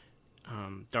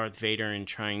Darth Vader and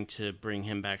trying to bring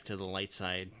him back to the light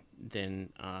side than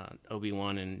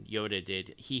Obi-Wan and Yoda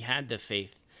did. He had the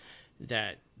faith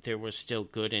that there was still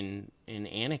good in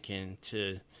Anakin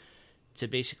to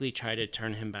basically try to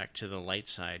turn him back to the light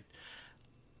side.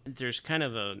 There's kind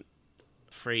of a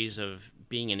phrase of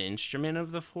being an instrument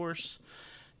of the Force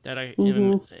that I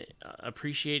am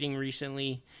appreciating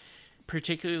recently,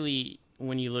 particularly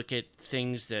when you look at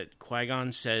things that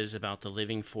Qui-Gon says about the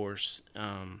living Force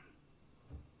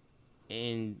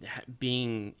and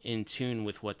being in tune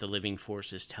with what the living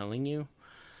Force is telling you.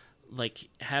 Like,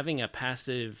 having a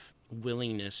passive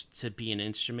willingness to be an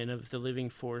instrument of the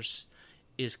living Force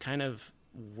is kind of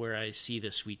where I see the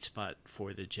sweet spot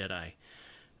for the Jedi.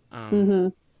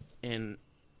 And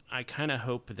I kind of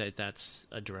hope that that's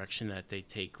a direction that they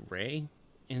take Rey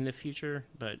in the future,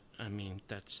 but I mean,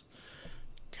 that's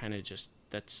kind of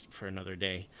that's for another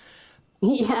day.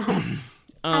 Yeah.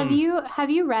 Have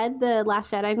you read the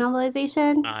Last Jedi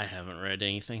novelization? I haven't read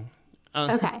anything.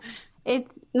 Okay.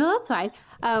 No, that's fine.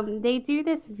 They do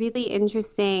this really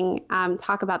interesting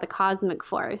talk about the cosmic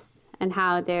force and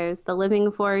how there's the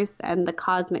living force and the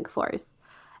cosmic force.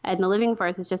 And the living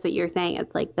force is just what you were saying.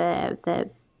 It's like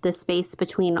the space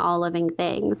between all living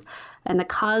things. And the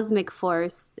cosmic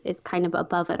force is kind of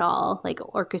above it all, like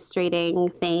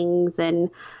orchestrating things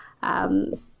and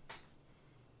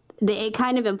it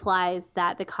kind of implies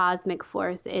that the cosmic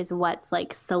force is what's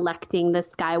like selecting the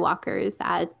Skywalkers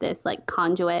as this like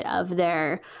conduit of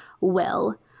their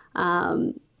will.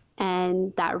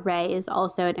 And that Rey is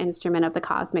also an instrument of the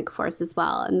cosmic force as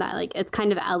well. And that like it's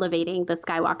kind of elevating the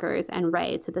Skywalkers and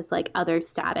Rey to this like other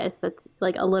status that's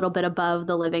like a little bit above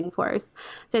the living force.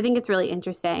 So I think it's really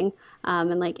interesting.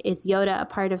 And like, is Yoda a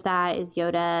part of that? Is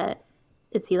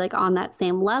he like on that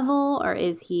same level, or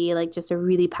is he like just a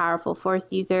really powerful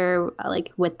force user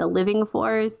like with the living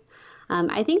force?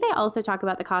 I think they also talk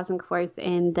about the cosmic force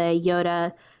in the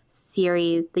Yoda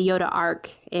series, the Yoda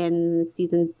arc in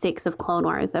season 6 of Clone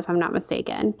Wars, if I'm not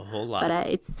mistaken. A whole lot. But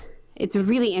it's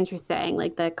really interesting,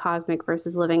 like the cosmic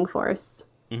versus living force.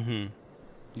 Mm-hmm.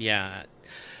 Yeah.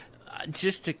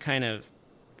 Just to kind of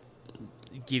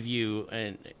give you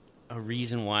a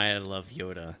reason why I love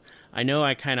Yoda. I know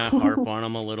I kind of harp on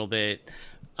him a little bit.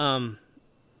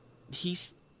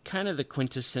 He's kind of the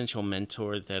quintessential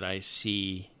mentor that I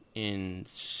see in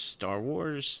Star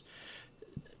Wars.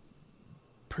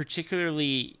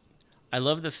 Particularly, I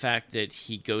love the fact that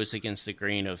he goes against the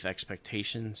grain of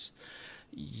expectations.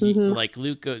 Like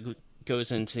Luke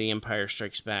goes into The Empire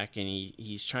Strikes Back, and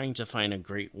he's trying to find a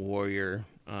great warrior,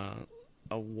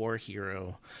 a war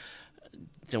hero,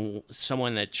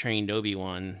 someone that trained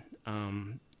Obi-Wan.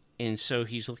 And so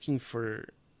he's looking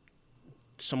for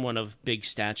someone of big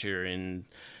stature and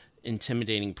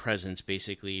intimidating presence,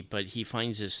 basically. But he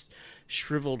finds this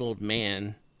shriveled old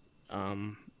man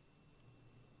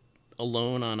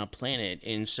alone on a planet,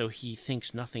 and so he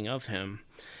thinks nothing of him.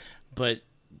 But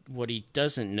what he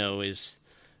doesn't know is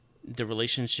the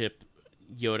relationship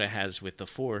Yoda has with the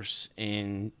Force,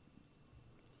 and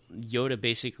Yoda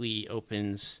basically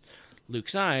opens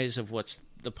Luke's eyes of what's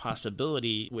the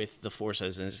possibility with the Force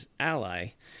as his ally.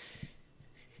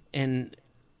 And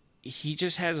he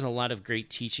just has a lot of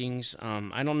great teachings.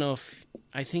 I don't know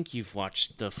I think you've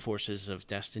watched the Forces of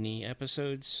Destiny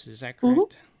episodes. Is that correct?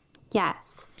 Mm-hmm.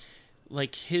 Yes.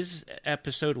 Like his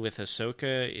episode with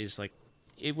Ahsoka is like,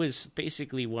 it was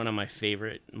basically one of my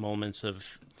favorite moments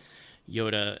of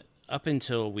Yoda up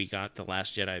until we got The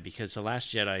Last Jedi, because The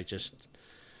Last Jedi just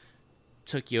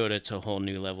took Yoda to a whole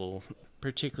new level,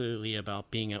 particularly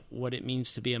about being what it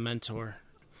means to be a mentor.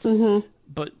 Mm-hmm.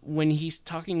 But when he's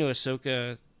talking to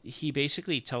Ahsoka, he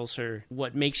basically tells her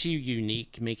what makes you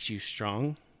unique makes you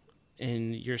strong,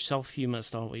 and yourself you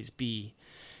must always be.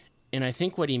 And I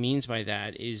think what he means by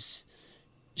that is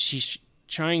she's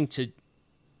trying to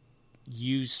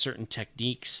use certain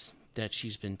techniques that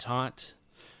she's been taught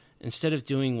instead of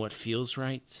doing what feels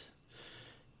right.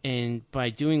 And by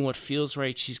doing what feels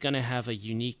right, she's going to have a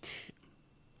unique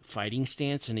fighting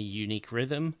stance and a unique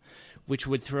rhythm, which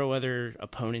would throw other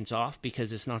opponents off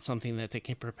because it's not something that they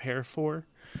can prepare for.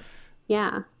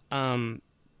 Yeah.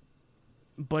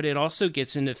 But it also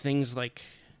gets into things like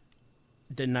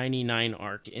the 99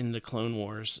 arc in the Clone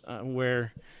Wars,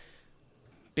 where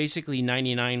basically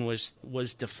 99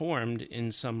 was deformed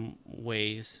in some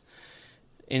ways,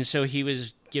 and so he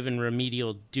was given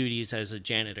remedial duties as a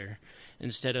janitor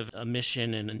instead of a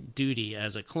mission and a duty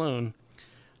as a clone.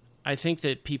 I think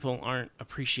that people aren't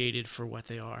appreciated for what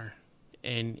they are,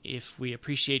 and if we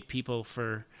appreciate people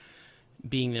for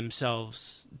being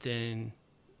themselves, then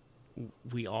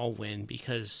we all win,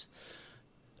 because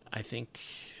I think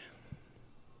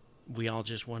we all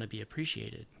just want to be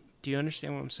appreciated. Do you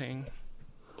understand what I'm saying?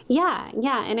 Yeah,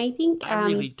 and I think I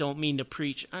really don't mean to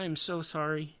preach. I'm so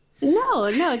sorry. No,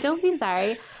 don't be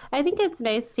sorry. I think it's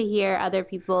nice to hear other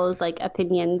people's like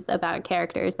opinions about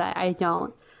characters that I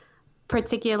don't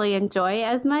particularly enjoy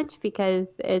as much, because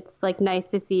it's like nice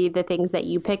to see the things that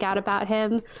you pick out about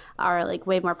him are like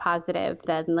way more positive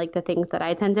than like the things that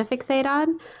I tend to fixate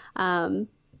on.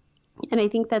 And I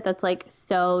think that that's like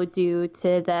so due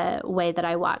to the way that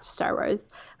I watch Star Wars,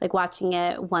 like watching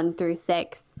it 1 through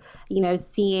 6,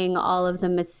 seeing all of the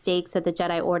mistakes that the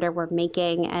Jedi Order were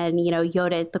making, and,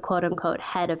 Yoda is the quote unquote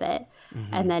head of it.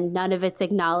 Mm-hmm. And then none of it's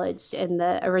acknowledged in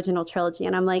the original trilogy.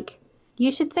 And I'm like, you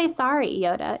should say sorry,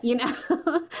 Yoda,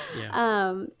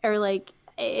 Yeah. Or like,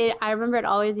 I remember it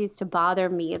always used to bother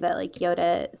me that like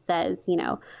Yoda says,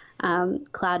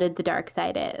 clouded the dark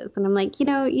side is. And I'm like,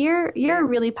 you're a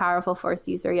really powerful Force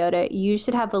user, Yoda. You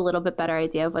should have a little bit better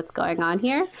idea of what's going on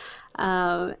here.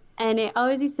 And it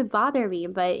always used to bother me.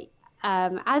 But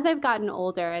as I've gotten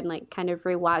older and like kind of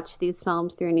rewatched these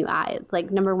films through new eyes,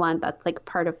 like number one, that's like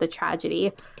part of the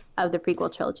tragedy of the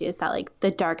prequel trilogy, is that like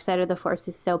the dark side of the Force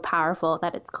is so powerful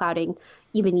that it's clouding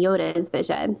even Yoda's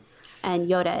vision. And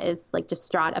Yoda is like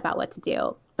distraught about what to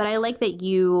do. But I like that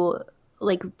you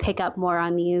like pick up more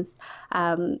on these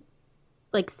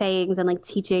like sayings and like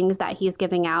teachings that he's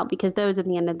giving out, because those at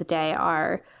the end of the day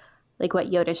are like what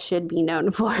Yoda should be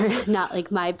known for, not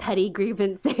like my petty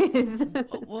grievances.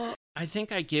 Well, I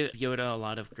think I give Yoda a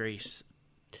lot of grace,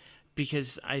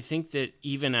 because I think that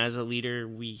even as a leader,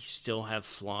 we still have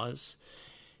flaws.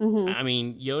 I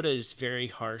mean, Yoda is very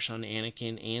harsh on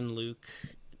Anakin and Luke,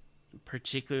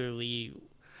 particularly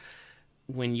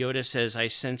when Yoda says, "I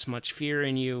sense much fear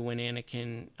in you," when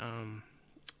Anakin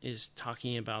is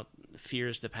talking about fear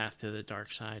is the path to the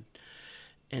dark side.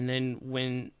 And then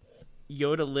when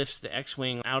Yoda lifts the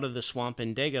X-Wing out of the swamp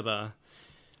in Dagobah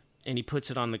and he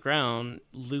puts it on the ground,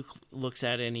 Luke looks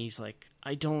at it and he's like,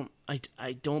 I don't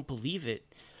believe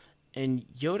it. And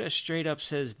Yoda straight up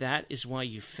says, that is why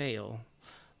you fail.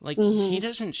 Like, he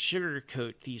doesn't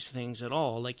sugarcoat these things at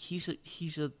all. Like, he's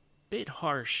a bit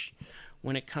harsh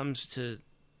when it comes to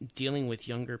dealing with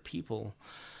younger people.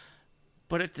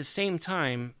 But at the same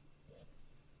time,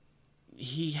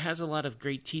 he has a lot of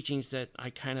great teachings that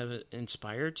I kind of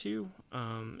inspire to,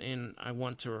 and I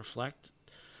want to reflect.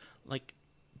 Like,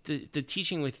 the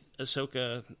teaching with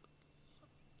Ahsoka,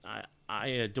 I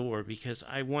adore, because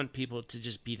I want people to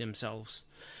just be themselves.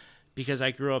 Because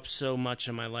I grew up so much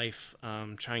in my life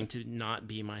trying to not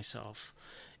be myself.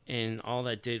 And all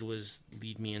that did was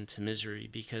lead me into misery,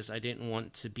 because I didn't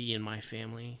want to be in my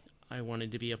family. I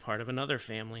wanted to be a part of another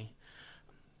family.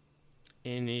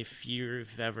 And if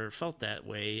you've ever felt that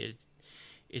way,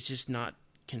 it's just not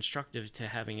constructive to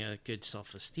having a good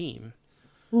self-esteem.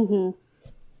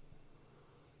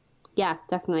 Yeah,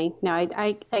 definitely. No,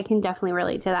 I can definitely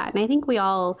relate to that. And I think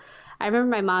I remember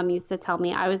my mom used to tell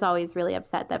me, I was always really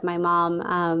upset that my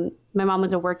mom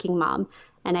was a working mom,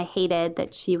 and I hated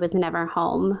that she was never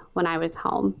home when I was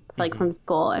home, like from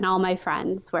school. And all my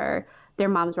friends their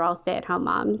moms were all stay-at-home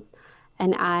moms.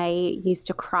 And I used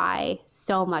to cry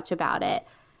so much about it.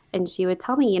 And she would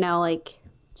tell me, like,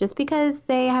 just because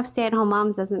they have stay-at-home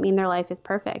moms doesn't mean their life is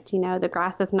perfect. The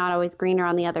grass is not always greener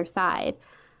on the other side.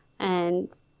 And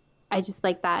I just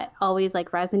like that always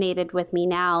like resonated with me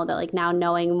now, that like now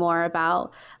knowing more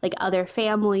about like other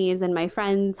families and my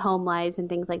friends' home lives and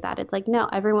things like that. It's like, no,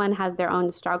 everyone has their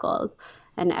own struggles,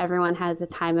 and everyone has a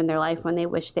time in their life when they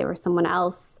wish they were someone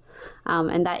else.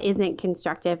 And that isn't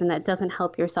constructive, and that doesn't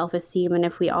help your self-esteem. And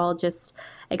if we all just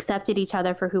accepted each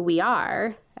other for who we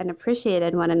are and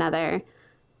appreciated one another,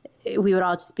 we would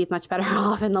all just be much better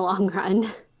off in the long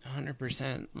run.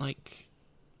 100%. Like,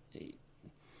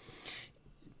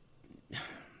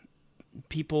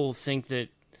 people think that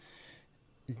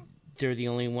they're the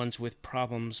only ones with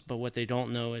problems, but what they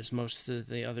don't know is most of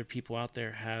the other people out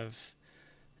there have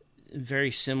very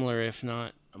similar, if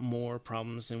not more,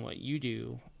 problems than what you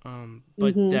do.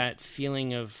 But that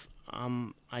feeling of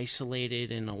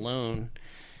isolated and alone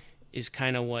is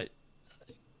kind of what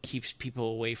keeps people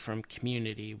away from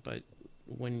community. But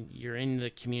when you're in the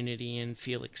community and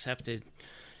feel accepted,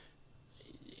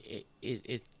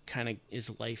 it kind of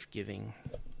is life-giving.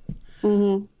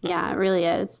 Yeah, it really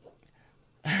is.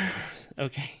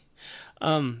 Okay.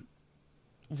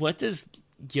 What does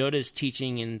Yoda's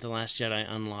teaching in The Last Jedi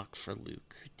unlock for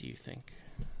Luke, do you think?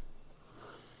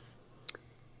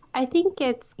 I think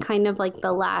it's kind of like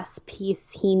the last piece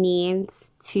he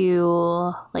needs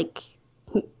to like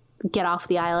get off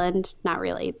the island. Not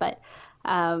really, but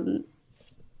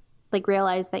like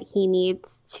realize that he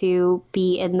needs to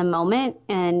be in the moment,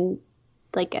 and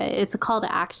like it's a call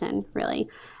to action, really.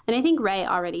 And I think Rey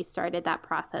already started that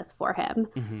process for him,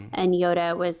 and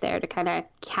Yoda was there to kind of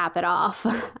cap it off.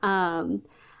 I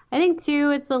think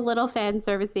too, it's a little fan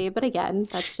servicey, but again,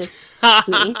 that's just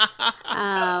me.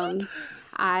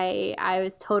 I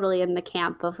was totally in the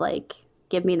camp of like,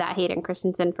 give me that Hayden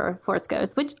Christensen for Force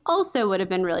Ghost, which also would have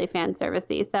been really fan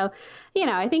servicey. So,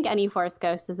 I think any Force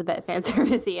Ghost is a bit fan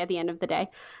servicey at the end of the day.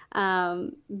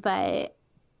 But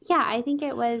yeah, I think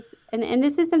it was, and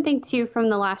this is something too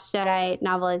from the Last Jedi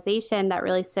novelization that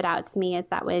really stood out to me, is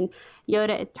that when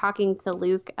Yoda is talking to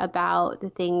Luke about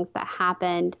the things that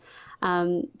happened,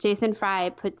 Jason Fry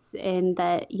puts in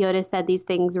that Yoda said these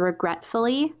things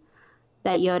regretfully,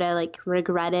 that Yoda like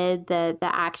regretted the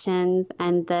actions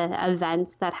and the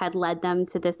events that had led them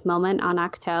to this moment on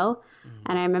Ahch-To.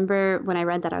 And I remember when I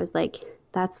read that, I was like,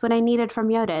 that's what I needed from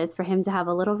Yoda, is for him to have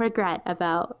a little regret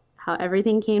about how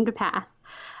everything came to pass.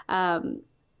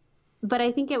 But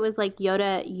I think it was like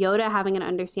Yoda having an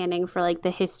understanding for like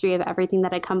the history of everything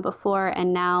that had come before,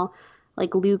 and now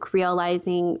like Luke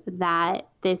realizing that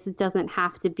this doesn't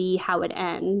have to be how it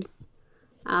ends.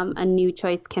 A new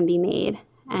choice can be made,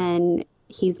 and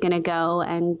he's going to go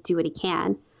and do what he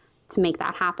can to make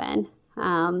that happen.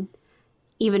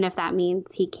 Even if that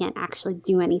means he can't actually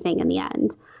do anything in the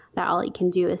end. that all he can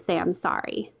do is say, I'm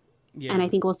sorry. Yeah. And I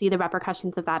think we'll see the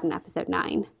repercussions of that in episode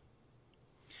 9.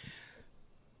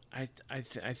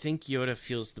 I think Yoda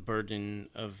feels the burden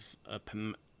of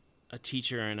a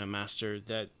teacher and a master,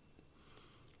 that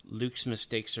Luke's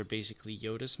mistakes are basically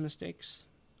Yoda's mistakes.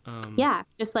 Yeah,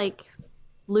 just like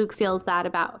Luke feels that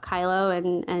about Kylo,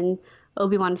 and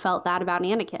Obi-Wan felt that about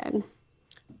Anakin.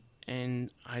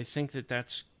 And I think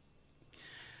that's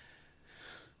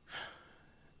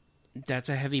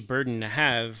a heavy burden to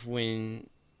have when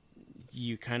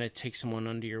you kind of take someone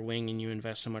under your wing and you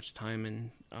invest so much time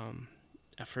and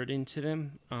effort into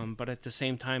them. But at the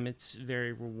same time, it's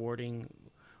very rewarding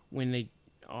when they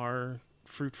are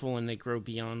fruitful and they grow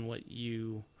beyond what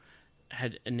you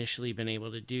had initially been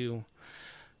able to do.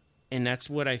 And that's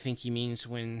what I think he means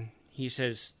when he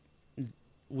says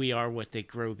we are what they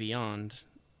grow beyond.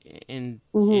 And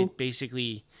it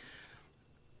basically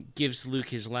gives Luke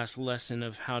his last lesson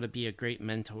of how to be a great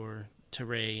mentor to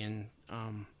Rey. And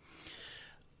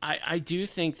I do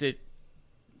think that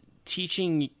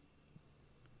teaching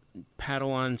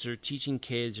Padawans or teaching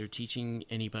kids or teaching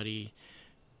anybody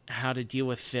how to deal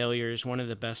with failure is one of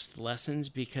the best lessons,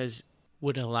 because it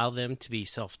would allow them to be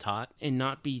self-taught and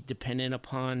not be dependent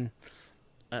upon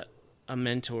a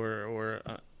mentor or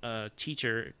a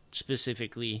teacher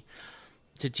specifically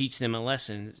to teach them a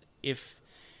lesson. If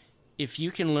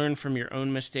you can learn from your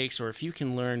own mistakes, or if you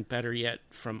can learn, better yet,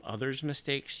 from others'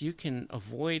 mistakes, you can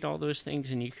avoid all those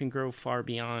things and you can grow far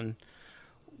beyond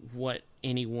what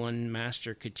any one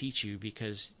master could teach you,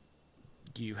 because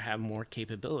you have more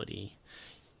capability.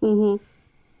 Mm-hmm.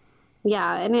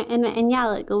 Yeah, and yeah,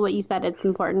 like what you said, it's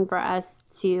important for us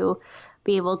to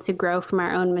be able to grow from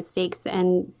our own mistakes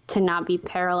and to not be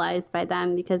paralyzed by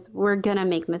them, because we're gonna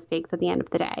make mistakes at the end of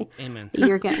the day. Amen.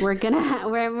 We're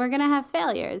gonna have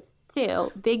failures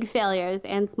too, big failures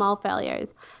and small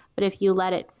failures. But if you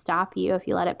let it stop you, if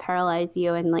you let it paralyze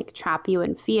you and like trap you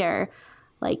in fear,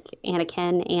 like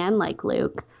Anakin and like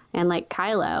Luke and like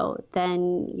Kylo,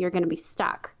 then you're gonna be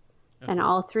stuck. Okay. And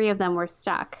all three of them were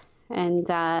stuck. And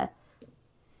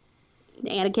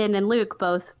Anakin and Luke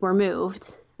both were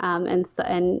moved,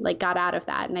 and like got out of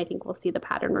that. And I think we'll see the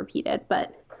pattern repeated.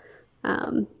 But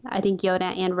I think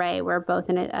Yoda and Rey were both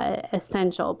an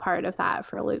essential part of that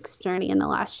for Luke's journey in The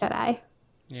Last Jedi.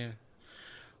 Yeah.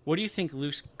 What do you think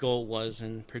Luke's goal was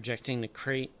in projecting the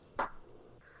crate?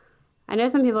 I know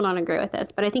some people don't agree with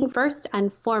this, but I think first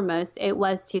and foremost, it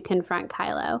was to confront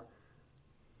Kylo.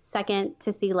 Second,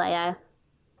 to see Leia,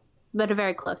 but a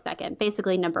very close second,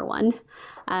 basically number one,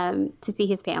 to see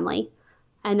his family.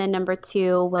 And then number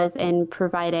two was in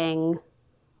providing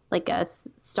like a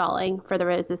stalling for the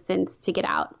Resistance to get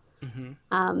out.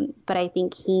 Mm-hmm. But I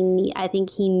think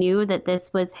he knew that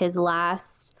this was his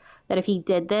last, that if he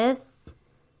did this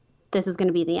is going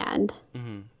to be the end.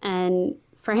 Mm-hmm. And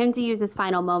for him to use his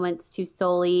final moments to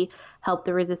solely help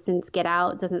the Resistance get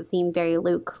out doesn't seem very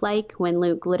Luke-like, when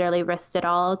Luke literally risked it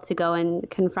all to go and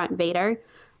confront Vader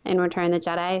and Return the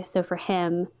Jedi. So for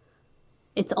him,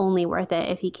 it's only worth it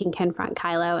if he can confront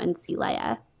Kylo and see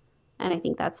Leia. And I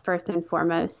think that's first and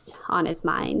foremost on his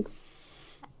mind.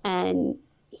 And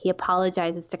he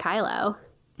apologizes to Kylo.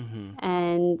 Mm-hmm.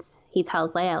 And he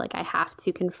tells Leia, like, I have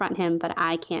to confront him, but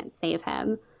I can't save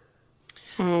him.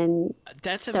 And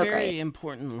that's a very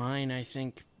important line, I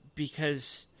think,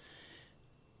 because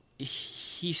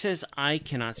he says, I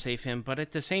cannot save him. But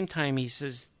at the same time, he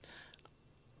says,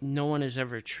 no one is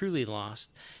ever truly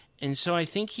lost. And so I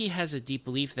think he has a deep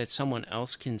belief that someone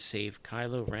else can save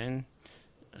Kylo Ren,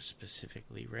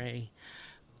 specifically Rey.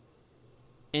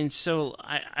 And so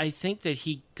I think that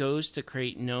he goes to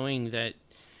Crate knowing that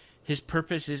his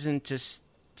purpose isn't just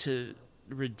to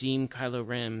redeem Kylo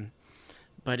Ren,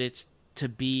 but it's to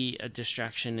be a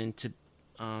distraction and to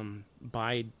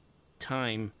buy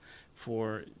time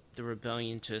for the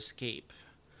rebellion to escape.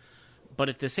 But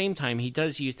at the same time, he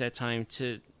does use that time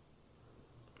to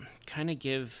kind of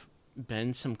give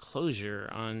Ben some closure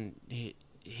on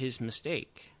his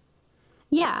mistake.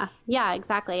 Yeah,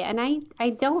 exactly. And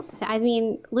I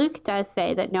mean, Luke does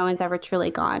say that no one's ever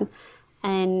truly gone.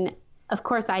 And of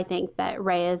course, I think that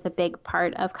Rey is a big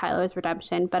part of Kylo's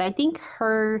redemption, but I think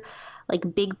her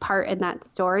like big part in that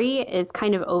story is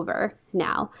kind of over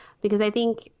now, because I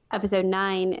think episode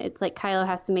 9, it's like Kylo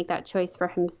has to make that choice for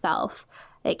himself.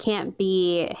 It can't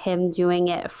be him doing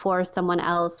it for someone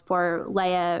else, for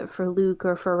Leia, for Luke,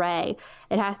 or for Rey.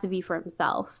 It has to be for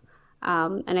himself.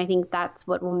 And I think that's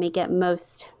what will make it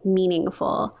most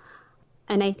meaningful.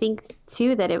 And I think,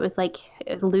 too, that it was like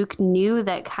Luke knew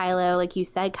that Kylo, like you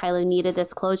said, Kylo needed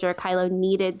this closure. Kylo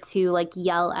needed to, like,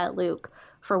 yell at Luke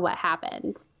for what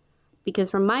happened. because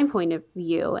from my point of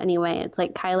view, anyway, it's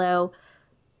like Kylo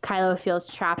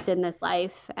feels trapped in this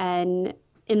life. And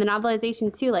in the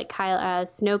novelization too, like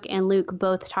Snoke and Luke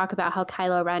both talk about how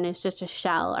Kylo Ren is just a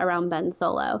shell around Ben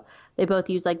Solo. They both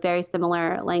use like very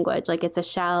similar language. Like it's a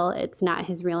shell. It's not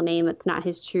his real name. It's not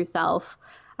his true self.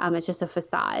 It's just a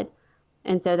facade.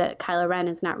 And so that Kylo Ren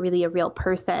is not really a real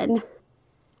person.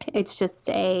 It's just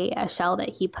a shell that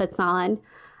he puts on.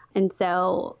 And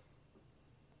so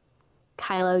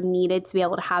Kylo needed to be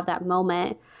able to have that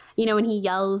moment, when he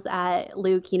yells at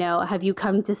Luke, have you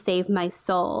come to save my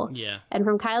soul? Yeah. And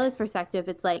from Kylo's perspective,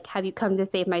 it's like, have you come to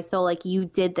save my soul? Like, you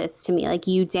did this to me. Like,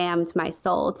 you damned my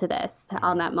soul to this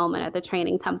on that moment at the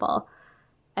training temple.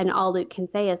 And all Luke can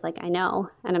say is like, I know,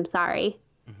 and I'm sorry.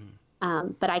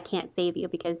 But I can't save you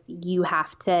because you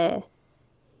have to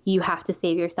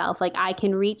save yourself. Like, I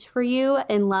can reach for you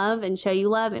in love and show you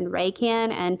love, and Rey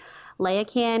can, and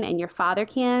Leia can, and your father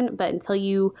can. But until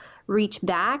you reach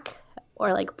back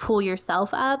or like pull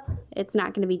yourself up, it's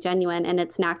not going to be genuine, and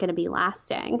it's not going to be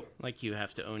lasting. Like, you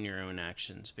have to own your own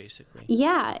actions, basically.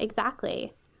 Yeah,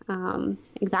 exactly.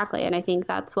 Exactly. And I think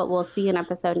that's what we'll see in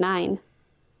episode 9.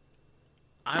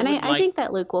 I think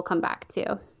that Luke will come back too.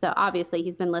 So obviously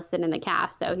he's been listed in the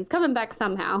cast, so he's coming back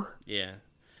somehow. Yeah.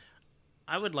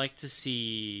 I would like to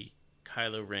see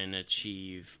Kylo Ren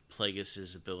achieve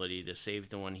Plagueis' ability to save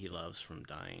the one he loves from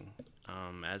dying.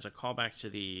 As a callback to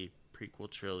the prequel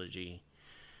trilogy,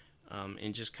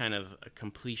 and just kind of a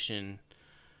completion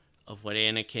of what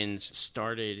Anakin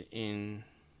started in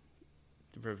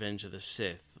Revenge of the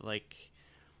Sith. Like,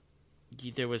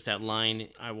 there was that line,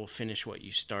 I will finish what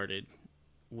you started,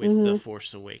 with The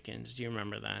Force Awakens. Do you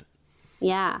remember that?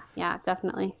 Yeah,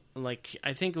 definitely. Like,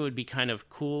 I think it would be kind of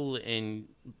cool and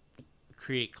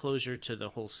create closure to the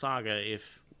whole saga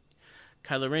if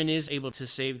Kylo Ren is able to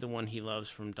save the one he loves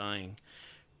from dying,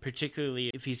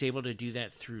 particularly if he's able to do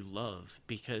that through love,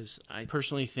 because I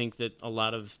personally think that a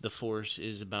lot of the Force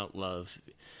is about love.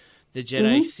 The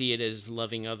Jedi see it as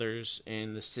loving others,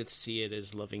 and the Sith see it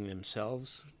as loving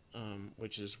themselves,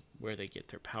 which is where they get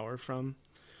their power from.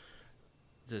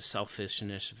 The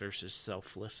selfishness versus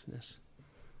selflessness.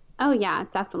 Oh, yeah,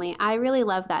 definitely. I really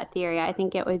love that theory. I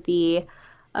think it would be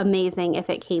amazing if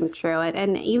it came true.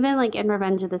 And even like in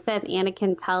Revenge of the Sith,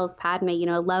 Anakin tells Padme,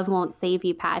 love won't save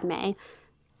you, Padme.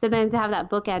 So then to have that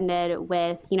book ended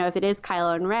with, if it is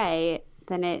Kylo and Rey,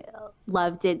 then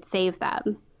love did save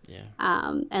them. Yeah.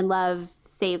 And love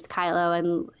saved Kylo,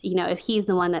 and if he's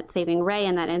the one that's saving Rey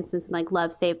in that instance, and like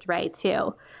love saved Rey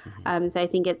too. So I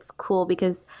think it's cool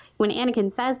because when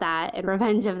Anakin says that in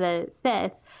Revenge of the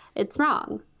Sith, it's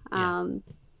wrong. Yeah.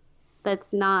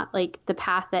 That's not like the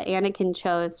path that Anakin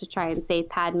chose to try and save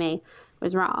Padme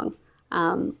was wrong.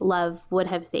 Love would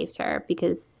have saved her,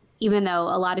 because even though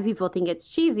a lot of people think it's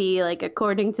cheesy, like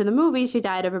according to the movie, she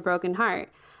died of a broken heart,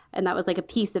 and that was like a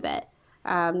piece of it.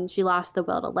 She lost the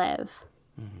will to live.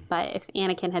 But if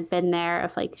Anakin had been there,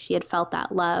 if like she had felt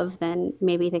that love, then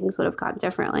maybe things would have gone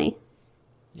differently.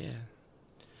 Yeah.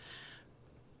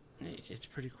 It's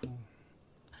pretty cool.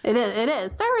 It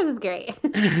is. Star Wars is great.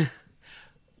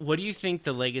 What do you think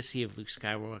the legacy of Luke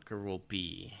Skywalker will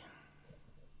be?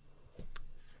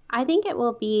 I think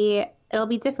it'll be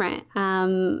different.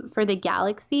 For the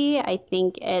galaxy, I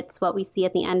think it's what we see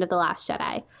at the end of The Last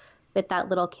Jedi, with that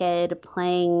little kid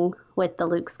playing with the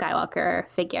Luke Skywalker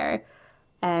figure.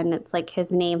 And it's like his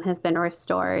name has been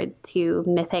restored to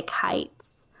mythic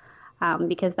heights.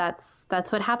 Because that's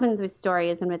what happens with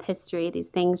stories and with history. These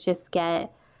things just get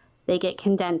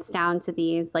condensed down to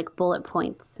these like bullet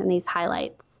points and these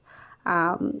highlights.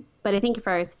 But I think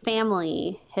for his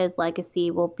family, his legacy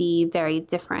will be very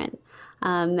different.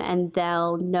 And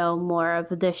they'll know more of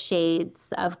the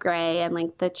shades of gray and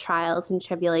like the trials and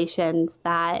tribulations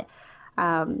that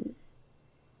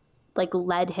like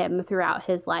led him throughout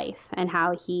his life, and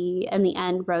how he in the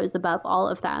end rose above all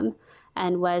of them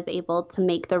and was able to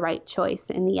make the right choice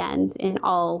in the end, in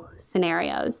all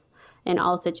scenarios, in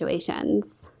all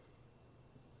situations.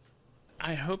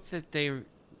 I hope that they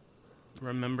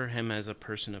remember him as a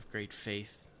person of great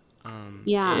faith.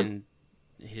 Yeah. And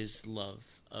his love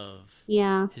of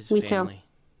his me family. too.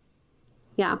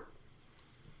 Yeah.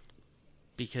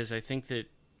 Because I think that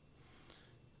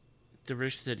the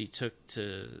risks that he took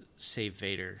to save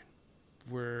Vader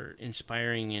were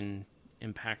inspiring and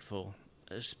impactful,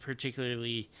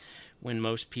 particularly when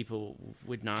most people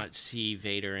would not see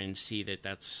Vader and see that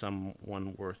that's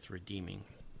someone worth redeeming.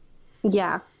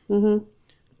 Yeah.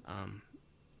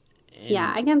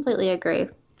 Yeah, I completely agree.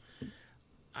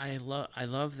 I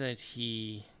love that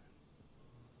he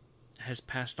has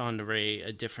passed on to Rey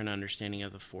a different understanding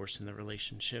of the Force and the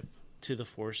relationship to the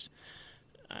Force.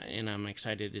 and I'm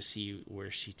excited to see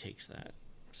where she takes that.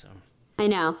 So I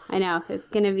know. It's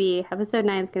gonna be episode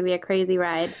 9 is gonna be a crazy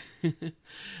ride.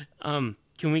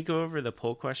 Can we go over the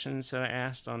poll questions that I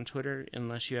asked on Twitter,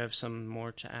 unless you have some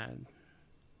more to add?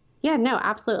 Yeah, no,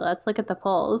 absolutely. Let's look at the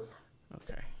polls.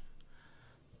 Okay.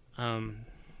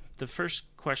 The first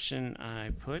question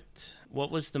I put, what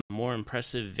was the more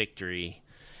impressive victory?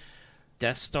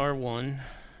 Death Star 1,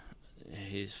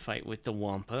 his fight with the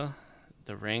Wampa,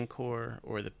 the Rancor,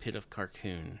 or the Pit of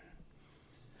Carkoon?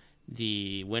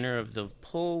 The winner of the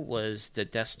poll was the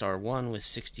Death Star 1 with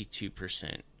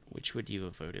 62%. Which would you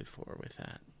have voted for with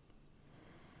that?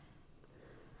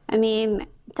 I mean,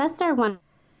 Death Star 1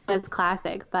 was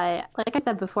classic, but like I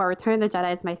said before, Return of the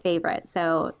Jedi is my favorite.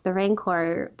 So the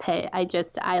Rancor pit,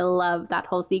 I love that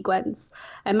whole sequence.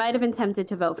 I might have been tempted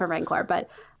to vote for Rancor, but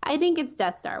I think it's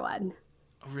Death Star 1.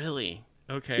 Really?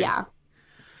 Okay. Yeah.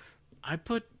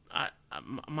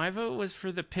 My vote was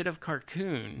for the Pit of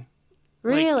Carkoon.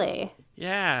 Really?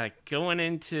 Yeah, going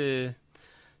into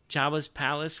Jabba's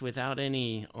palace without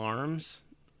any arms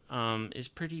is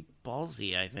pretty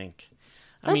ballsy, I think.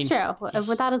 That's true.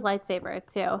 Without his lightsaber,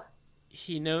 too.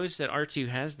 He knows that R2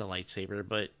 has the lightsaber,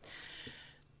 but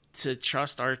to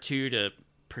trust R2 to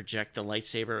project the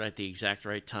lightsaber at the exact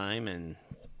right time and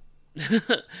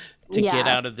to get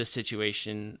out of the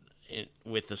situation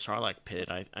with the Sarlacc pit,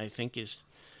 I think is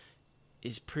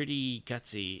pretty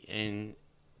gutsy. And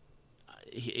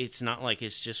it's not like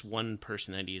it's just one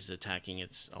person that he's attacking.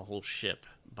 It's a whole ship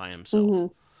by himself. Mm-hmm.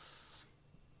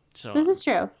 So this is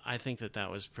true. I think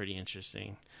that was pretty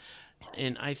interesting.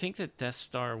 And I think that Death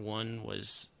Star 1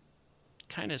 was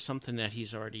kind of something that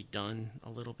he's already done a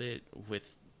little bit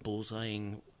with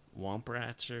bullseyeing womp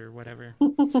rats or whatever.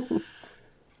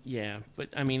 Yeah, but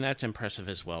I mean, that's impressive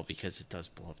as well because it does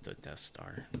blow up the Death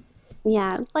Star.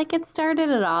 Yeah, it's like it started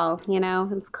it all,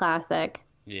 It's classic.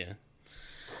 Yeah.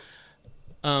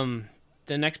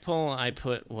 The next poll I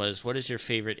put was, what is your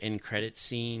favorite end credit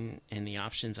scene? And the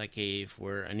options I gave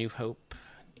were A New Hope,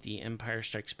 The Empire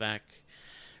Strikes Back,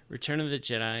 Return of the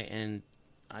Jedi, and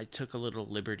I took a little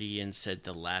liberty and said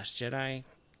The Last Jedi.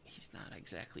 He's not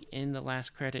exactly in the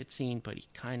last credit scene, but he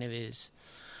kind of is.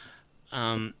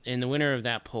 And the winner of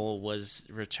that poll was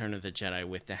Return of the Jedi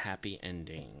with the happy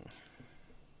ending.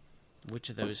 Which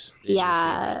of those is your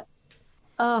favorite?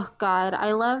 Oh, God.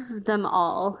 I love them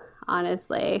all,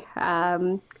 honestly.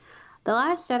 The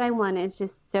Last Jedi one is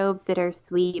just so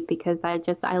bittersweet because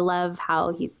I love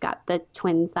how he's got the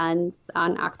twin sons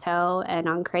on Ahch-To and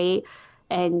on Crait.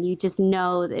 And you just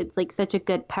know it's like such a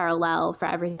good parallel for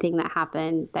everything that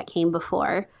happened that came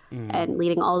before. And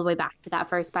leading all the way back to that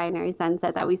first binary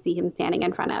sunset that we see him standing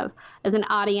in front of. As an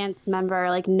audience member,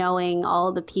 like knowing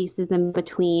all the pieces in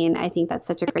between, I think that's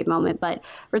such a great moment. But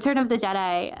Return of the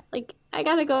Jedi, like I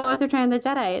gotta go with Return of the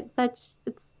Jedi.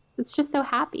 It's just so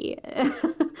happy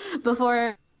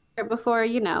before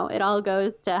it all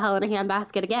goes to hell in a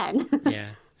handbasket again.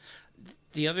 Yeah.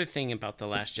 The other thing about The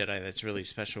Last Jedi that's really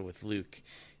special with Luke,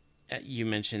 you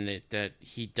mentioned that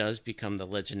he does become the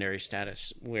legendary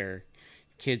status where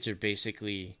kids are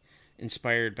basically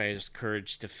inspired by his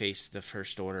courage to face the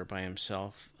First Order by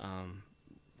himself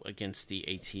against the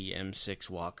AT-M6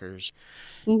 walkers.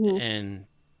 Mm-hmm. And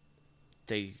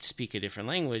they speak a different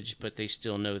language, but they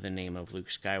still know the name of Luke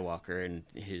Skywalker and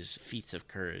his feats of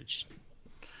courage.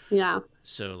 Yeah.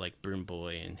 So like Broom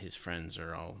Boy and his friends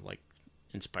are all like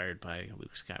inspired by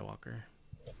Luke Skywalker.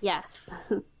 Yes.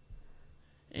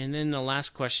 And then the last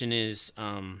question is,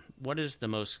 what is the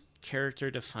most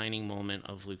character-defining moment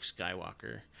of Luke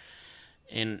Skywalker?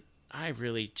 And I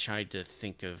really tried to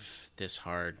think of this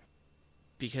hard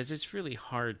because it's really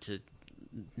hard to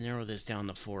narrow this down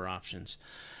to 4 options.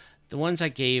 The ones I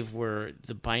gave were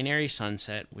the binary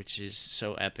sunset, which is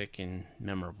so epic and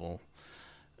memorable.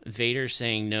 Vader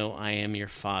saying, "No, I am your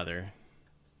father."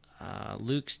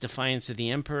 Luke's defiance of the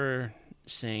Emperor,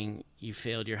 saying, "You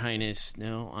failed, Your Highness.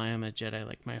 No, I am a Jedi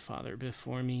like my father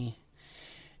before me."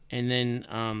 And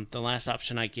then the last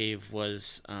option I gave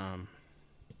was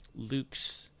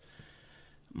Luke's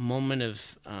moment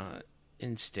of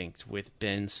instinct with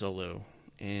Ben Solo,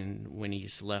 and when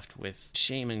he's left with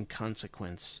shame and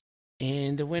consequence.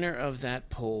 And the winner of that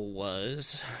poll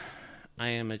was I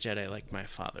am a Jedi like my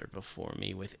father before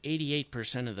me, with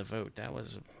 88% of the vote. That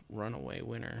was a runaway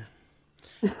winner.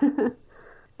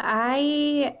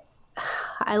 I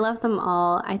love them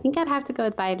all. I think I'd have to go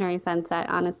with Binary Sunset,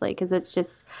 honestly, because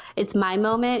it's my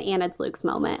moment and it's Luke's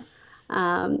moment.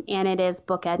 And it is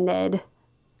bookended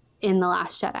in The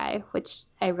Last Jedi, which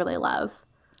I really love.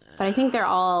 But I think they're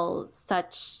all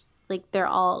they're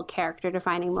all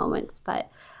character-defining moments. But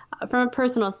from a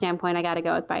personal standpoint, I got to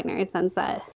go with Binary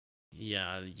Sunset.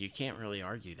 Yeah, you can't really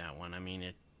argue that one. I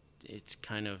mean, it's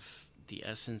kind of the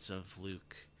essence of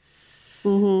Luke.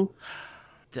 Mm-hmm.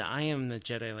 The I am the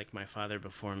Jedi like my father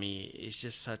before me is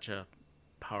just such a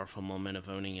powerful moment of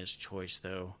owning his choice,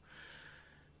 though.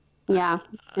 Yeah,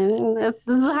 this is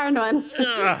a hard one.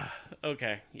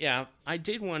 Okay, yeah, I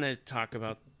did want to talk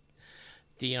about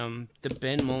the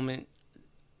Ben moment.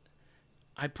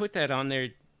 I put that on there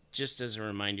just as a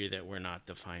reminder that we're not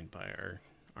defined by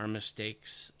our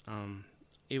mistakes.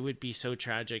 It would be so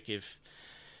tragic if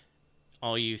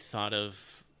all you thought of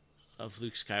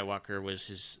Luke Skywalker was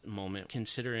his moment.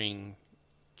 Considering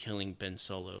killing Ben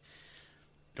Solo,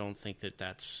 don't think that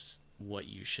that's what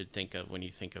you should think of when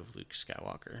you think of Luke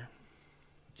Skywalker.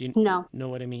 Do you know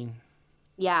what I mean?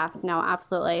 Yeah, no,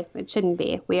 absolutely. It shouldn't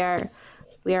be. We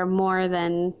are more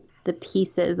than the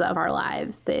pieces of our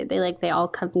lives. They all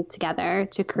come together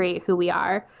to create who we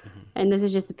are. Mm-hmm. And this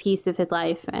is just a piece of his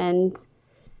life. And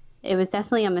it was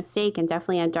definitely a mistake and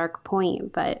definitely a dark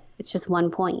point, but it's just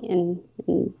one point in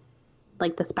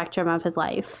like the spectrum of his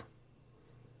life.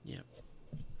 Yep.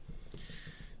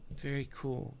 Very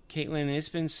cool. Caitlin, it's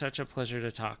been such a pleasure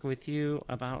to talk with you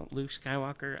about Luke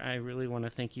Skywalker. I really want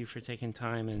to thank you for taking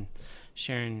time and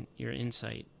sharing your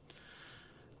insight.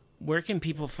 Where can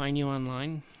people find you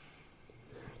online?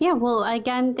 Yeah, well,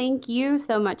 again, thank you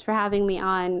so much for having me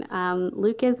on.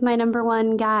 Luke is my number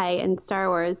one guy in Star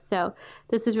Wars, so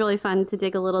this is really fun to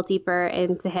dig a little deeper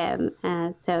into him.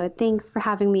 So thanks for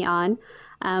having me on.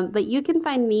 But you can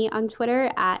find me on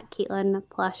Twitter at Caitlin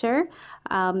Plusher.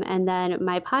 And then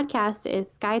my podcast is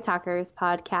Sky Talkers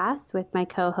Podcast with my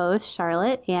co-host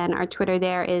Charlotte, and our Twitter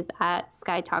there is at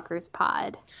Sky Talkers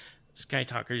Pod. Sky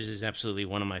Talkers is absolutely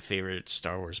one of my favorite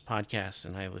Star Wars podcasts,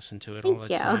 and I listen to it all the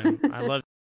time. I love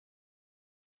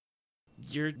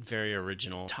your very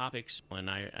original topics, and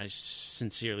I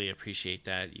sincerely appreciate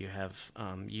that. You have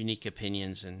unique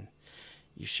opinions, and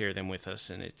you share them with us,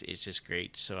 and it's just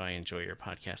great. So I enjoy your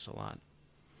podcast a lot.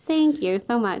 Thank you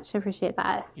so much. I appreciate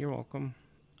that. You're welcome.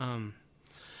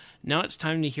 Now it's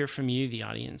time to hear from you, the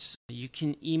audience. You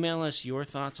can email us your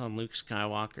thoughts on Luke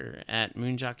Skywalker at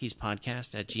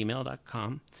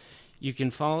moonjockeys@gmail.com. You can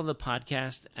follow the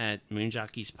podcast at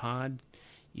moonjockeys_pod.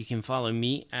 You can follow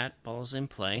me at Balls in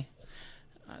Play.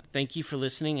 Thank you for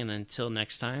listening, and until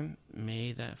next time,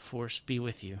 may that force be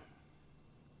with you.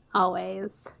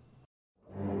 Always.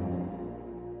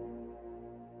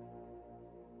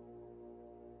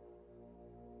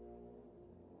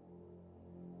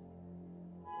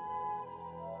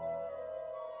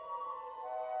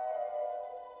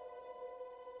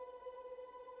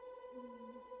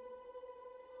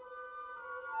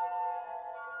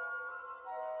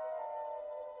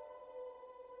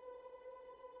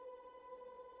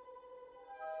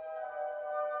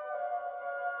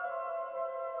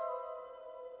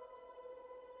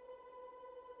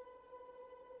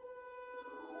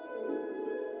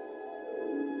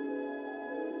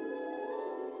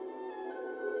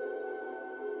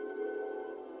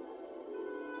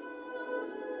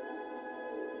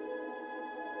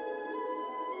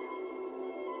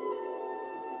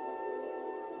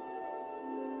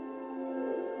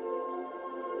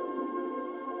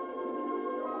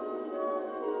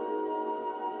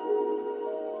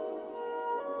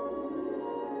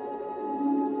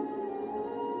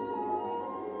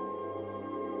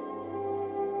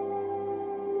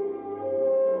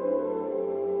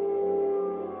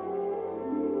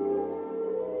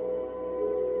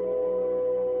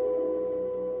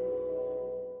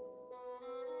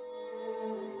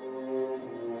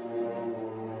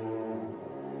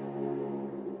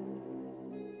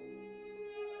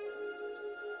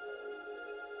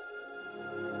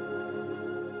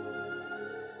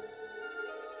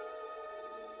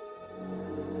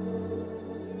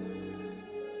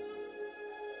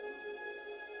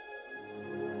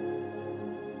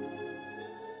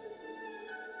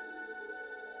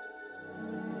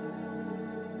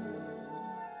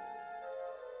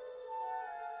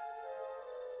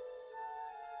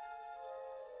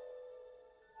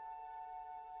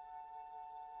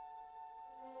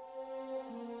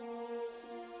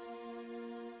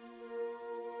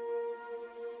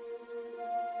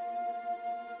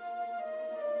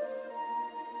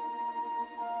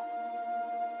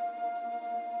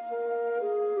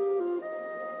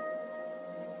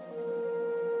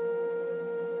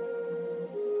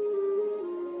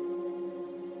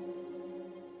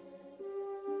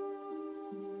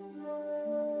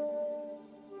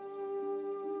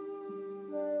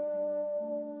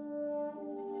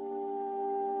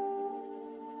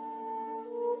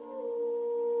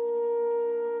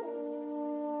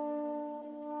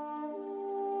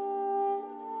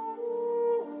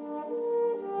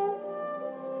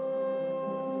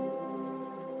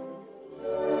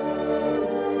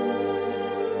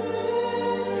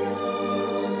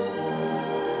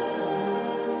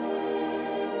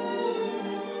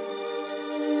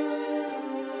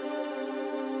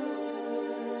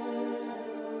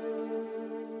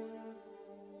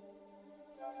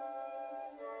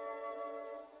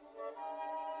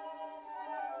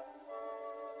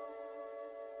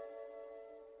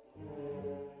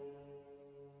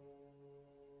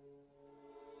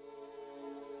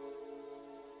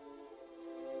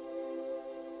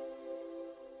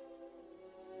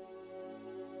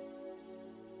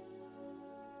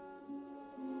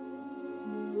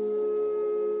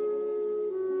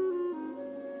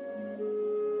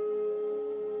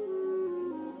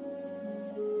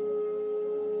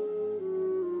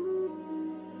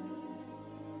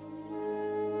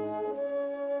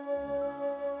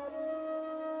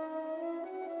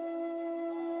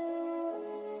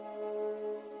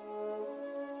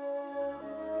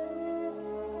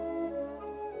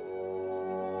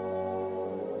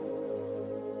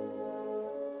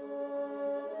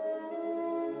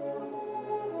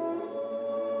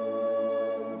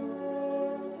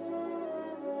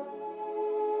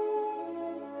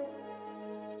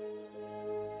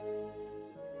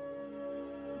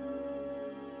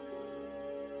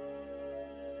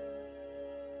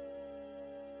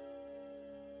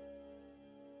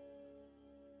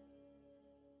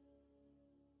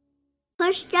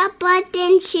 Push the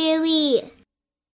button, Chewie.